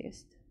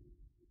amethyst.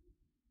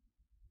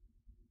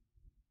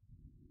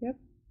 Yep.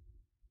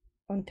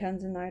 On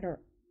tanzanite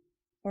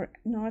or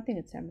no, I think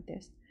it's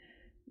amethyst.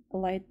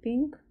 Light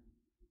pink.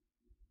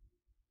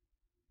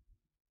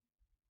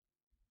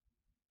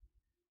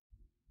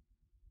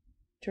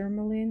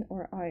 Tourmaline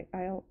or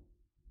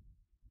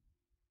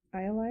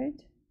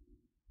iolite.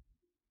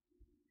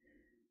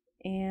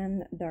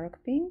 And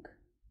dark pink.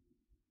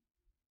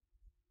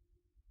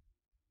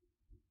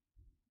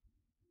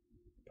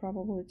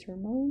 Probably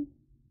tourmaline.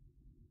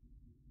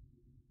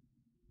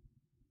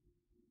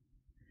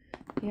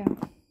 Yeah.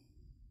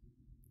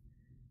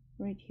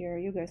 Right here.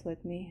 You guys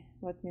let me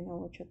know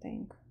what you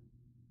think.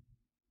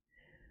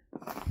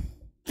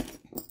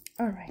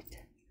 All right.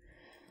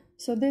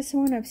 So this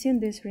one, I've seen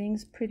these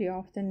rings pretty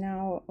often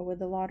now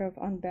with a lot of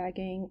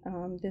unbagging.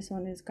 This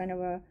one is kind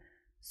of a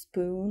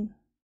spoon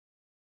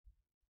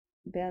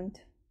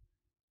bent,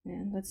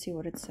 and let's see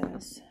what it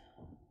says.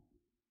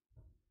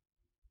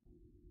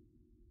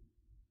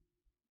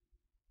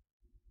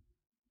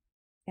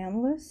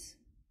 Endless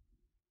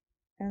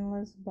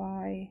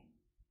by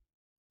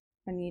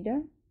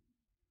Anita.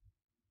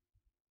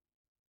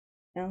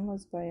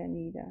 Endless by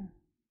Anita.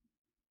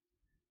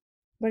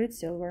 But it's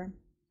silver.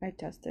 I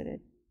tested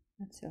it.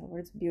 It's silver.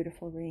 It's a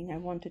beautiful ring. I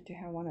wanted to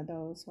have one of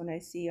those. When I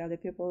see other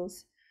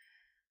people's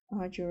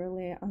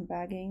jewelry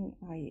unbagging,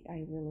 I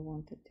really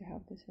wanted to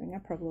have this ring. I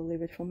probably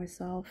leave it for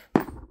myself.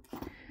 All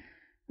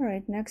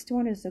right, next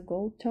one is the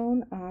gold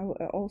tone.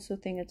 I also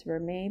think it's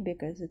vermeil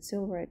because it's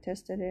silver. I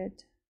tested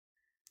it.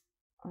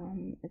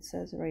 It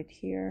says right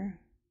here.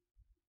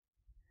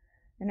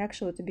 And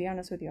actually, to be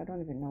honest with you, I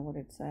don't even know what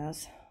it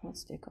says.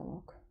 Let's take a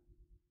look.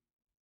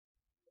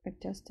 I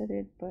tested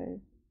it,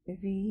 but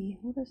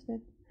what is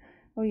that?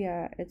 Oh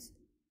yeah, it's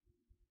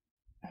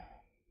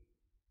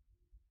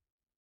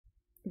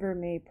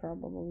vermeil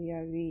probably.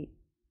 Yeah,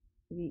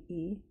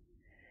 VE.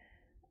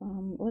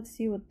 Let's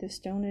see what this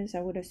stone is.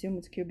 I would assume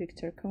it's cubic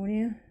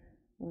zirconia.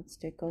 Let's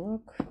take a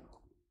look.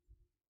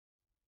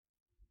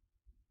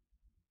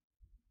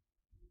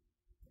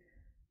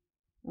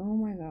 Oh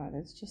my god,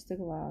 it's just a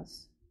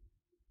glass.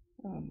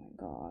 Oh my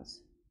gosh.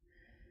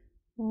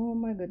 Oh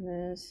my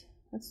goodness.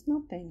 That's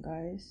nothing,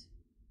 guys.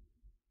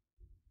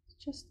 It's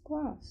just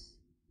glass.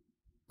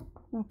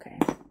 Okay.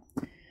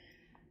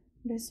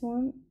 This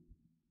one,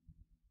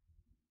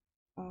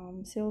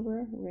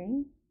 silver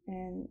ring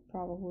and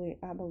probably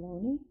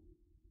abalone.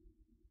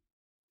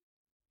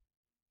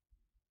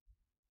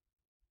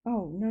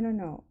 Oh,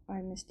 no.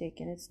 I'm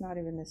mistaken. It's not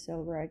even the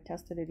silver. I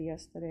tested it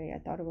yesterday. I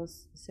thought it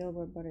was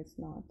silver, but it's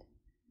not.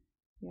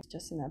 It's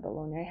just an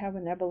abalone. I have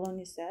an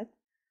abalone set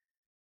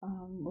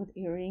with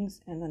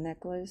earrings and a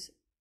necklace.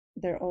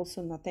 They're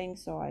also nothing,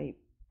 so I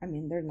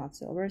mean, they're not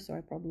silver, so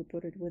I probably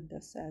put it with the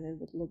set. It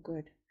would look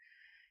good.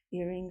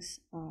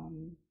 Earrings,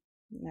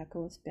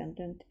 necklace,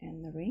 pendant,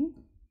 and the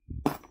ring.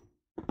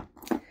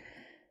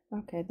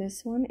 Okay,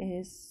 this one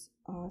is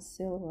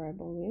silver, I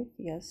believe.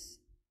 Yes,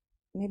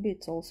 maybe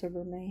it's also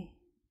vermeil.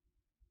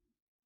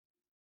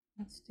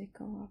 Let's take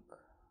a look.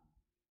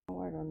 Oh,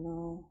 I don't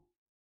know.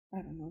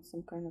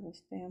 Some kind of a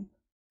stamp.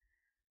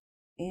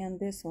 And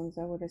this one's,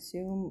 I would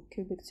assume,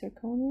 cubic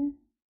zirconia.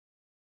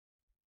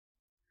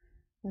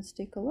 Let's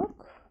take a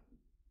look.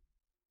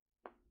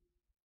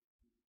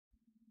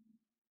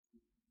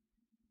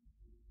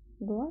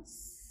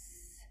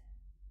 Glass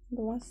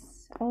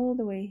all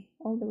the way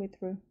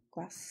through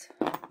glass.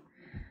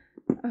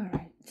 All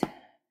right.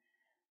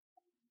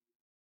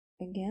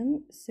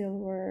 Again,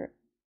 silver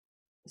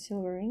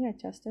ring. I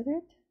tested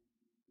it.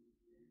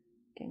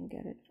 Can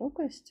get it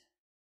focused.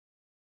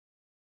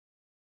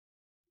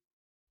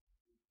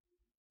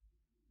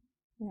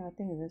 Yeah, I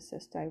think this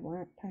is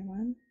Taiwan.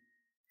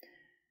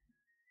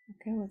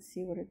 Okay, let's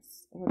see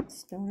what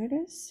stone it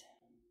is.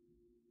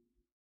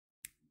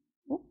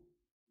 Oh,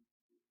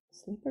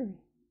 slippery.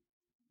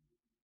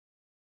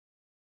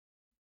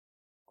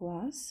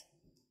 Glass.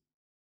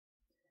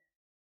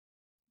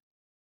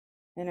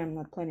 And I'm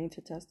not planning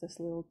to test this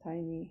little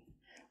tiny.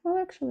 Well,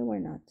 actually, why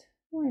not?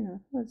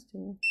 Let's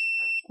do it.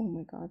 Oh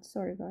my god,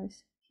 sorry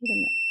guys.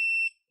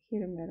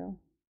 Hit a metal.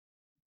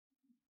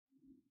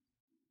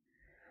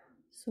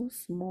 So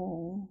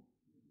small.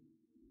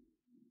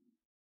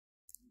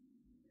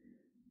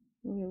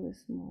 Really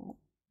small.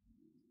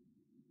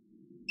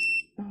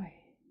 Ay.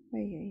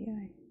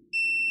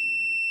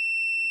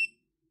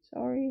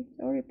 Sorry,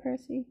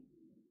 Percy.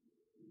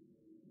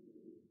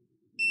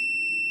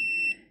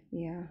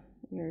 Yeah,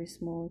 very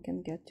small. I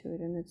can get to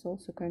it, and it's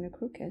also kind of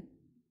crooked.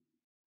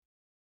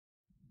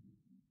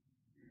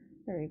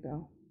 There you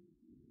go.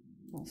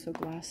 Also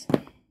glass.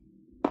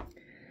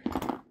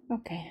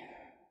 Okay.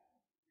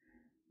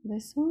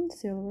 This one,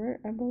 silver,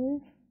 I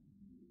believe.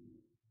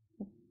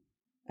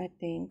 I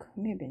think,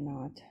 maybe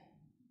not.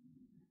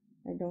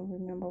 I don't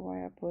remember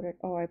why I put it.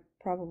 Oh, I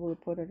probably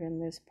put it in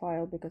this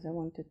pile because I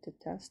wanted to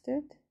test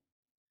it.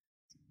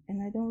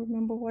 And I don't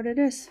remember what it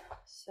is.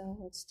 So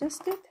let's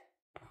test it.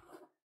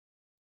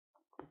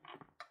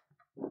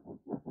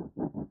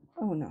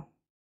 Oh no.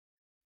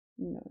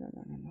 No.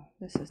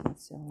 This is not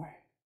silver.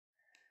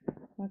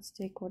 Let's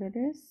take what it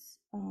is.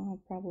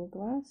 Probably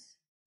glass.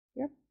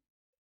 Yep.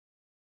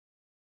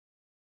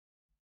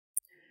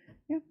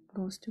 Yep,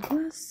 goes to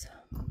glass.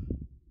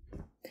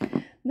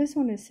 This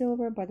one is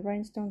silver, but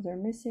rhinestones are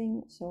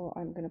missing, so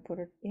I'm gonna put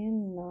it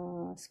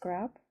in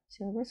scrap,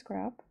 silver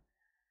scrap.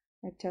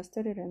 I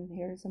tested it, and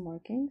here's the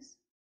markings.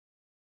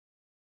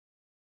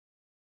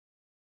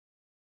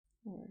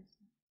 Where is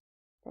it?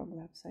 Probably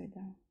upside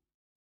down.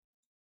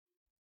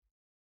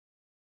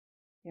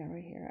 Yeah,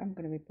 right here. I'm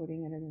gonna be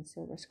putting it in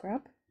silver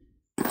scrap.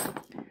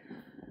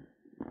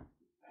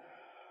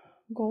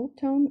 Gold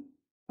tone,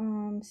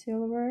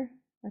 silver.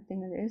 I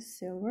think it is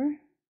silver.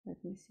 Let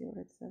me see what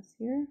it says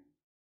here.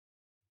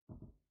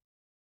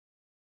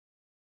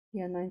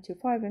 Yeah,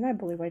 925, and I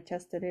believe I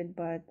tested it,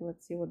 but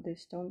let's see what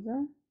these stones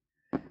are.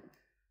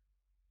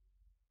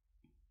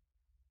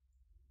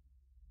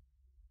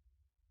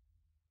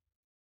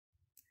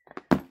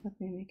 Let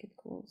me make it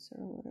closer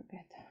a little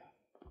bit.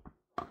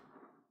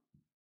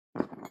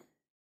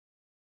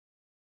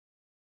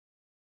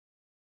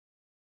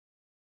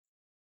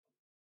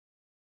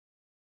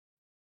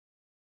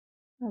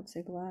 I would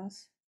say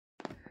glass.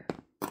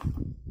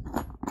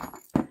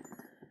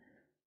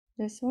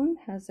 This one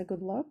has a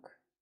good luck.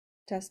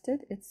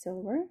 Tested, it's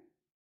silver.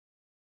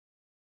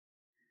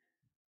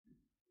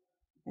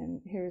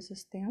 And here's a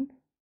stamp.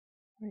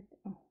 Right.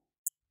 Oh,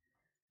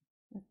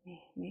 let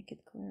me make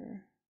it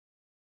clearer.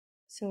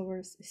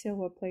 Silver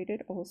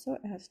plated also,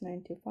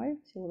 S925,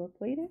 silver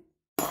plated.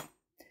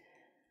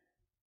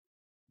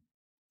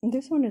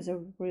 This one is a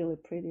really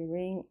pretty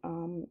ring.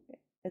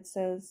 It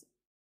says,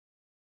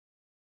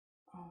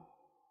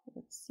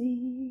 let's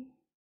see,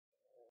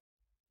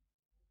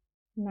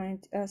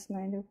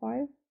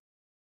 S95,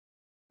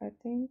 I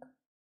think.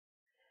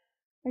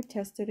 I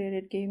tested it.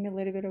 It gave me a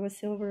little bit of a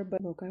silver,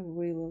 but look, I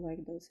really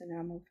like those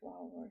enamel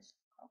flowers.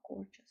 How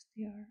gorgeous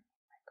they are!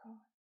 Oh my god,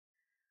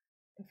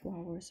 the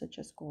flowers are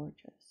just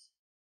gorgeous.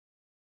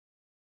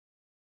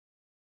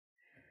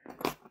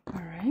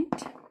 All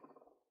right.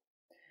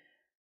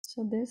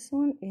 So this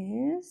one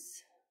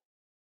is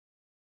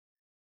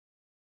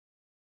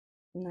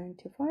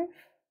 925.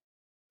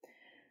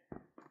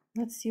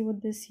 Let's see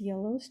what this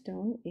yellow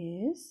stone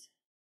is.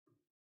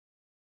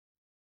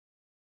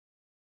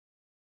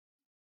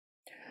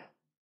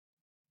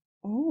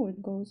 Oh,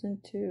 it goes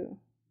into,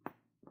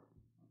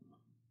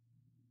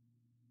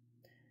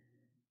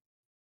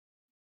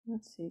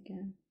 let's see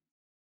again.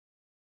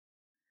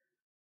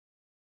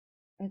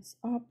 It's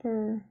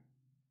upper.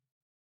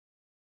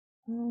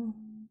 Oh,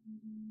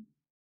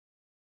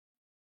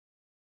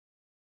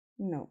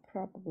 no,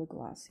 probably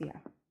glass. Yeah,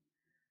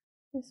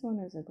 this one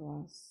is a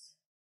glass.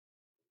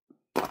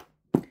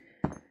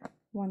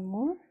 One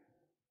more.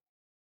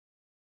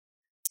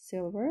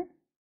 Silver.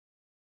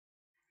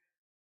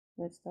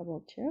 Let's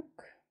double check.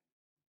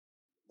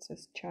 It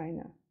says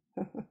China.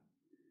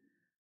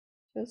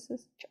 Just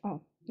says,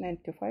 oh,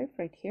 925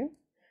 right here.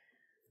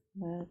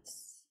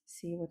 Let's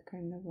see what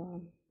kind of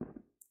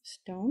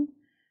stone.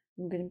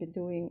 I'm going to be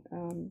doing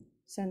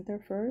center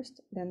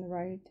first, then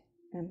right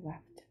and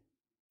left.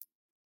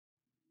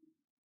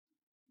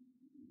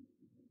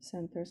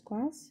 Center is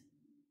glass.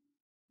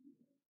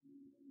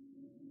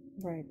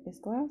 Right is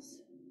glass.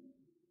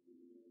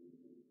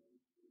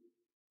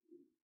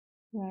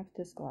 Left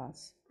is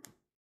glass.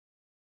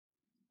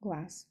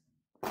 Glass.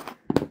 All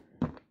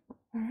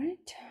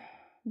right.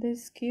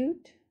 This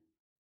cute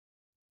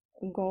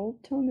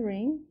gold tone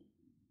ring.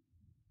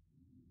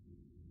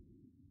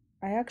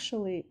 I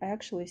actually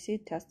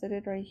tested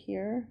it right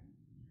here.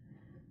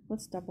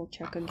 Let's double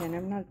check again.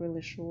 I'm not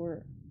really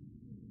sure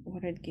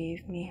what it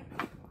gave me.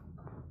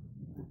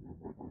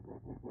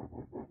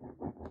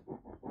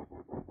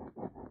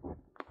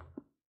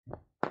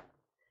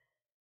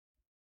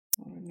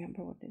 I don't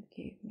remember what it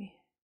gave me.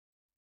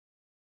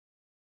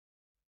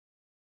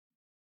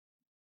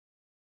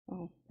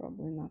 Oh,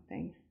 probably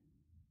nothing.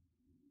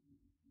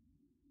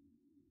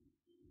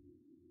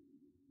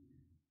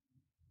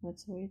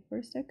 Let's wait for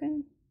a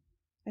second.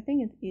 I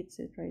think it eats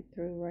it right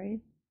through, right?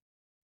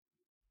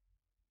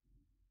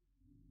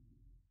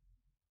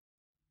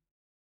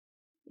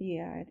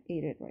 Yeah, it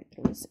ate it right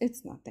through.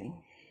 It's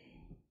nothing.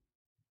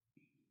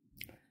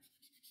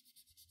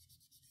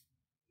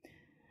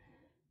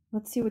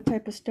 Let's see what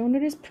type of stone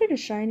it is. Pretty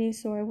shiny,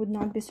 so I would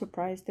not be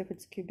surprised if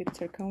it's cubic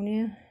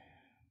zirconia.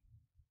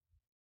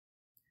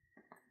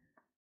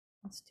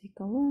 Let's take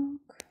a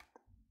look.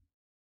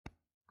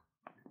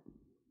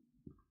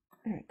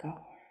 There we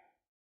go.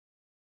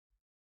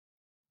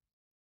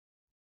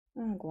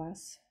 Ah,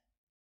 glass.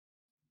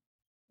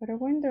 But I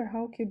wonder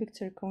how cubic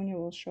zirconia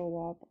will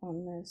show up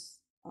on this.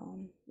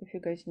 If you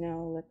guys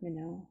know, let me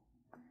know.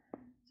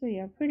 So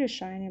yeah, pretty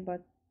shiny,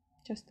 but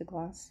just the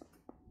glass.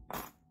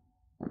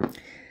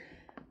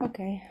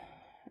 Okay,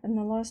 and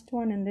the last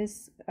one in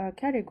this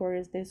category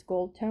is this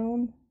gold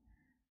tone.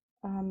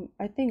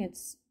 I think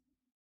it's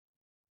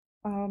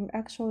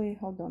actually,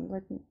 hold on,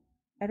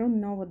 I don't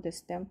know what this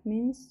stamp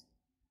means,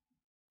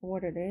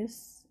 what it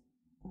is.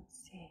 Let's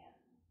see.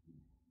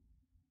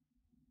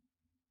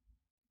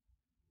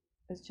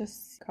 It's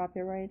just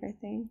copyright, I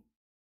think.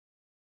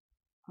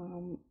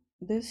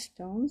 These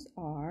stones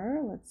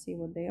are, let's see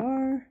what they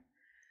are.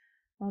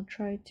 I'll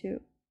try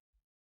to,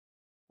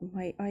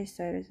 my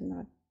eyesight is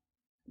not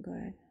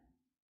good.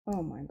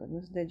 Oh my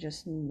goodness, they're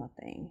just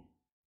nothing.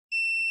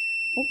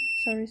 Oh,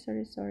 sorry,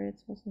 it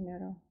was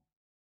metal.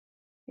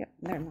 Yep,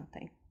 they're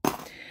nothing.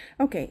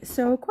 Okay,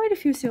 so quite a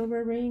few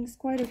silver rings,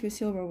 quite a few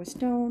silver with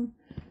stone.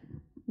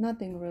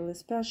 Nothing really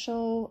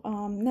special.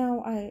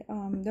 Now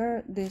there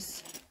are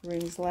these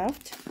rings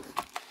left.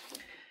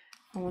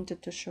 I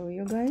wanted to show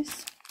you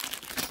guys.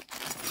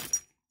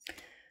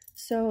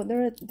 So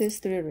there are these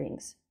 3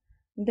 rings.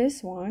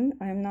 This one,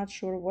 I'm not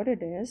sure what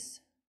it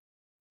is,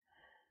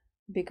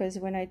 because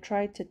when I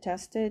tried to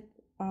test it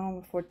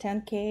for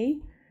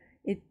 10K,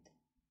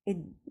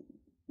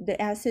 the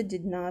acid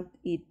did not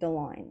eat the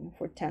line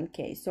for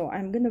 10K. So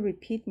I'm gonna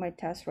repeat my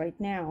test right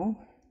now,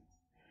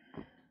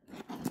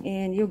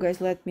 and you guys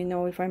let me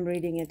know if I'm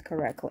reading it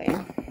correctly.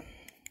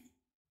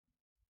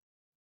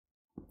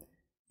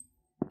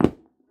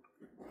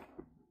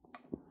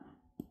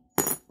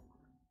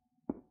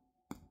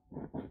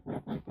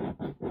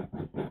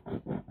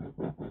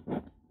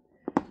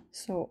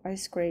 So I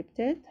scraped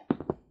it.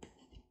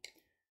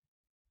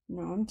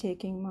 Now I'm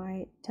taking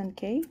my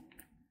 10K.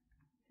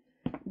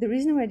 The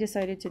reason why I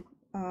decided to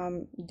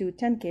do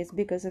 10K is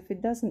because if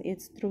it doesn't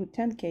eat through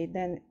 10K,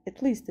 then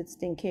at least it's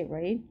 10K,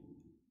 right?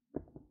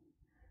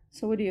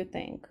 So what do you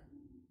think?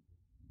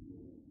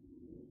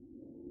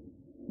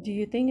 Do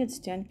you think it's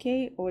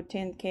 10K or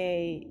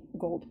 10K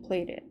gold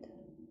plated?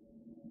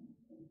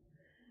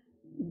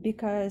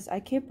 Because I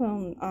keep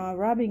on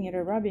rubbing it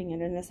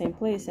in the same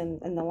place, and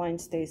the line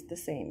stays the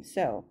same.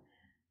 So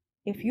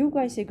if you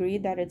guys agree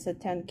that it's a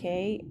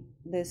 10K,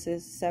 this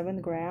is 7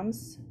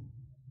 grams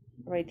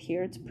right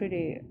here. It's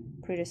pretty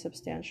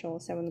substantial,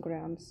 7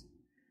 grams.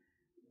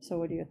 So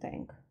what do you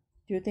think?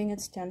 Do you think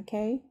it's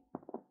 10K?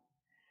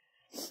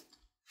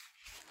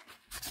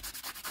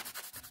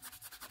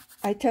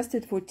 I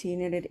tested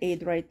 14 and it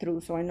ate right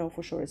through, so I know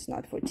for sure it's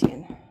not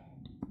 14.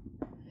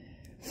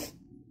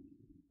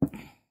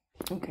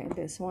 Okay,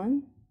 this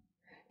one,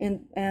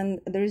 and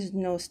there is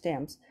no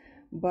stamps,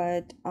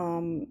 but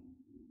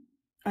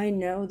I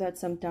know that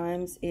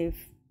sometimes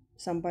if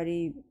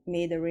somebody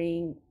made a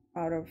ring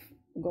out of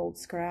gold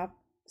scrap,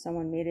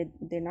 someone made it,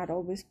 they're not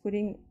always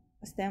putting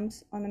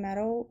stamps on the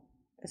metal,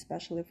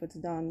 especially if it's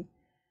done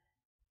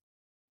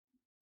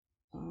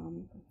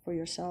for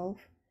yourself.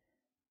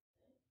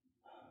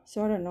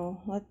 So I don't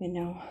know, let me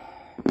know.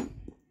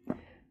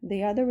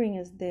 The other ring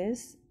is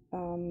this.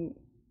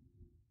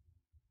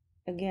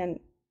 Again,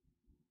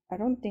 I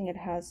don't think it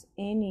has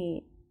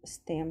any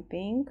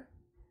stamping.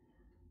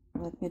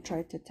 Let me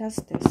try to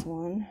test this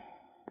one.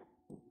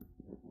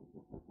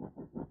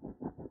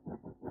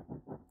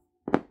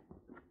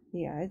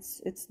 Yeah,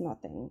 it's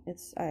nothing.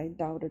 I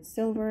doubt it's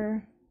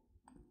silver.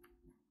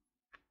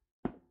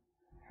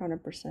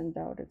 100%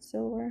 doubt it's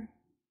silver.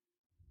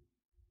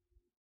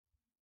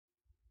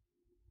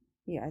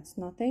 Yeah, it's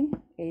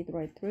nothing. Ate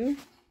right through.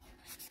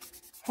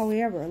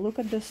 However, look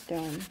at the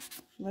stone.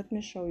 Let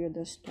me show you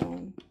the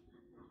stone.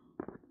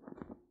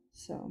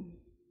 So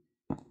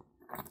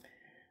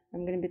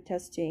I'm going to be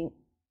testing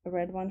a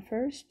red one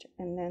first,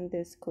 and then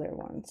these clear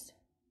ones.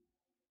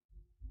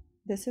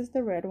 This is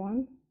the red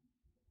one.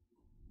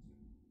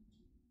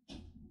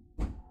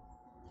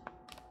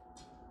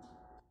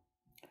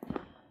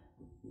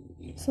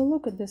 So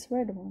look at this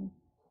red one.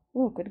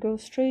 Look, it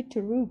goes straight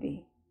to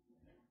ruby.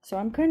 So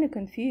I'm kind of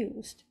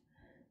confused.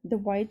 The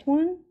white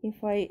one,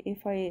 if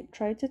I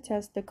try to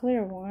test the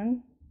clear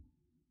one,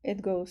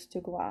 it goes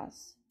to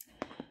glass.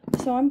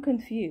 So I'm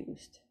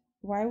confused.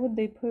 Why would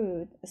they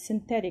put a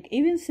synthetic,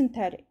 even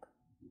synthetic,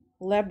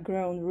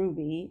 lab-grown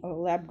ruby or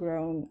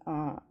lab-grown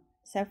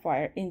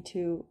sapphire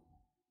into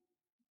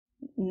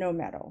no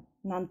metal,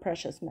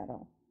 non-precious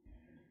metal?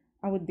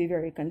 I would be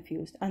very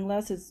confused,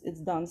 unless it's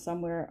done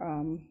somewhere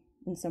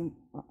in some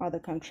other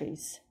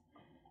countries.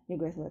 You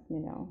guys let me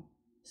know.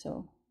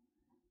 So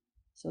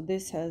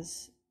this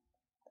has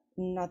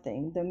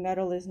nothing. The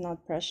metal is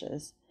not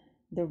precious.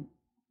 The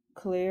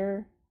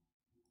clear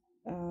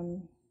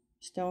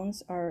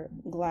stones are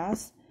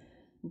glass,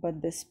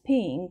 but this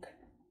pink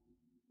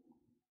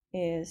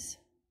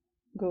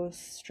goes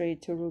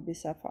straight to ruby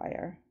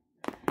sapphire.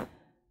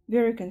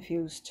 Very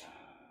confused.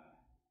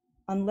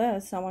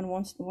 Unless someone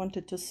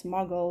wanted to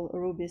smuggle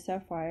ruby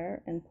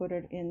sapphire and put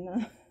it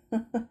in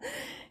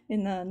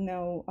in a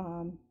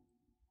no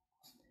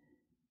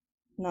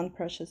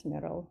non-precious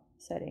metal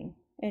setting.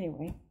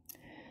 Anyway,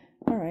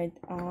 all right.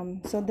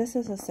 So this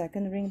is a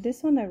second ring.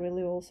 This one I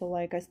really also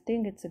like. I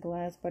think it's a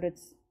glass, but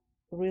it's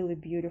really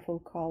beautiful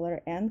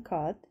color and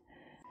cut.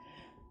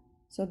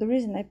 So the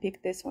reason I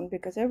picked this one,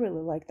 because I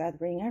really like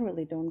that ring. I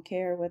really don't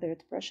care whether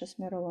it's precious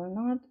metal or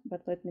not,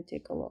 but let me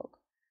take a look.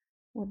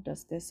 What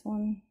does this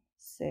one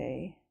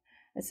say?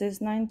 It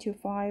says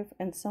 925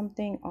 and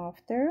something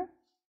after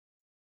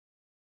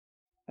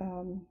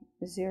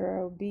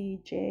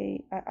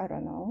 0BJ. I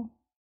don't know.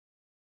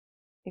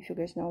 If you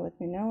guys know, let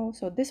me know.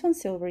 So this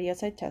one's silver.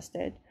 Yes, I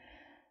tested.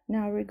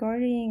 Now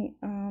regarding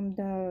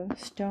the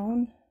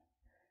stone,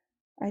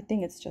 I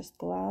think it's just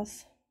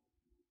glass.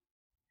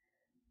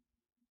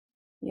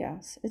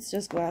 Yes, it's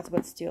just glass,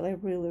 but still, I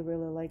really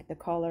like the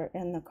color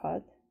and the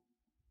cut.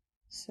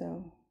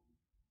 So,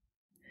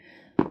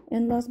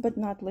 and last but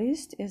not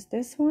least is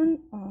this one.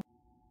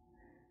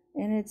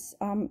 And it's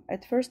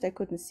at first I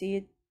couldn't see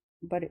it,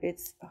 but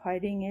it's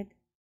hiding it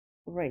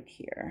right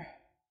here.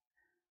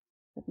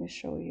 Let me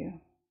show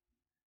you.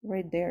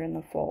 Right there in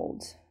the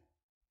folds.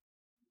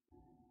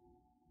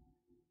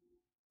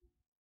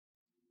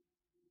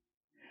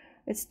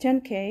 It's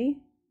 10K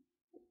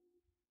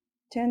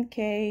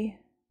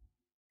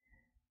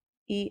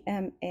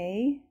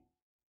EMA.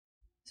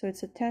 So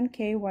it's a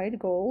 10K white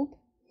gold.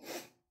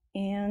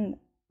 And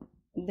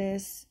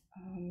this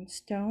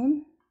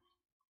stone,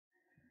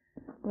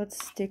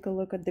 let's take a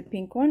look at the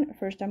pink one.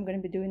 First I'm going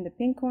to be doing the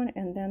pink one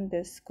and then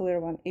this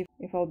clear one, if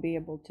I will be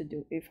able to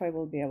do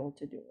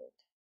it.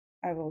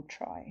 I will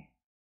try.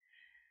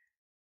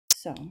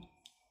 So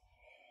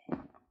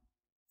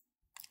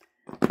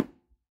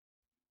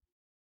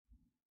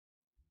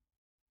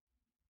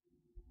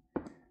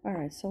all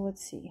right, so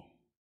let's see.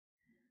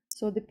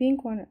 So the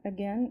pink one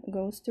again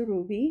goes to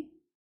ruby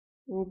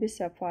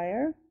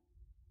sapphire.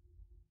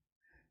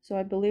 So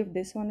I believe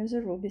this one is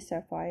a ruby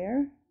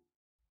sapphire,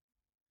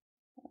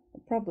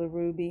 probably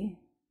ruby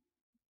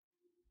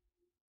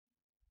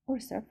or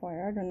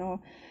sapphire, I don't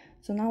know.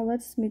 So now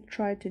let's me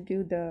try to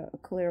do the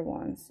clear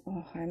ones.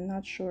 Oh, I'm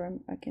not sure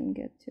I can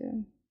get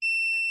to.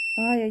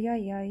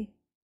 Ay.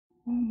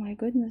 Oh my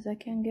goodness, I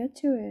can't get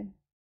to it.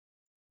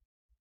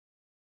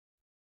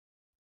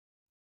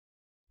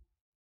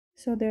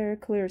 So they're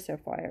clear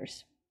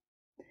sapphires.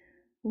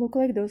 Look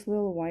like those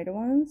little white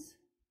ones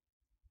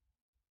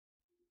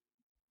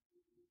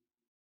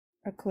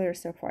are clear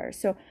sapphires.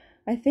 So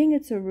I think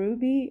it's a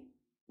ruby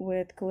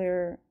with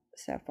clear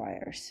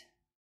sapphires.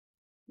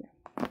 Yeah.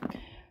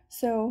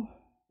 So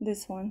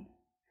this one,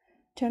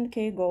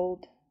 10K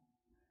gold.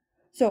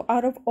 So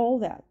out of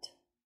all of it,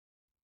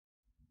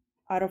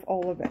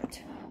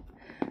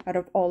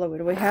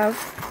 we have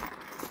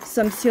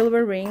some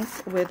silver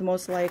rings with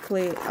most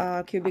likely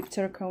cubic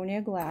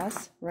zirconia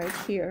glass right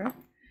here.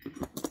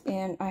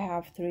 And I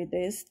have 3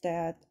 discs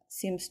that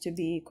seems to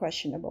be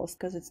questionable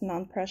because it's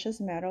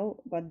non-precious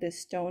metal, but this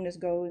stone is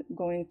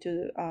going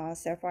to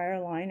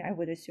sapphire line. I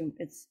would assume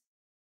it's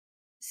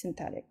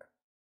synthetic.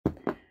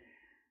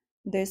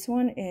 This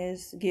one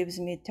gives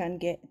me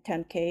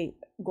 10K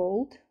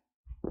gold,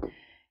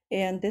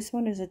 and this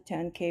one is a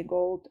 10K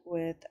gold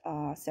with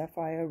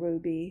sapphire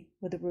ruby,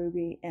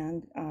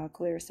 and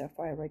clear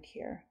sapphire right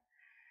here.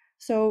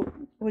 So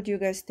what do you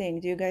guys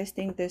think? Do you guys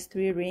think there's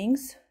 3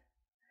 rings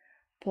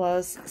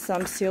plus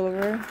some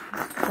silver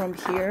from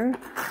here?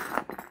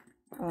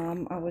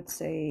 I would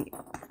say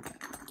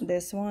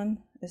this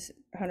one is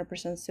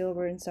 100%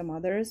 silver and some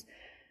others.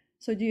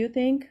 So do you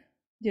think,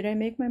 did I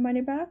make my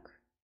money back?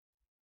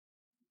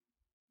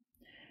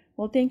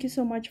 Well, thank you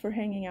so much for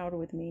hanging out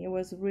with me. It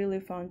was really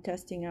fun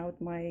testing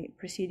out my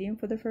Presidium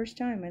for the first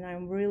time, and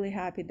I'm really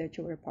happy that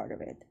you were a part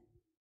of it.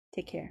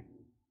 Take care.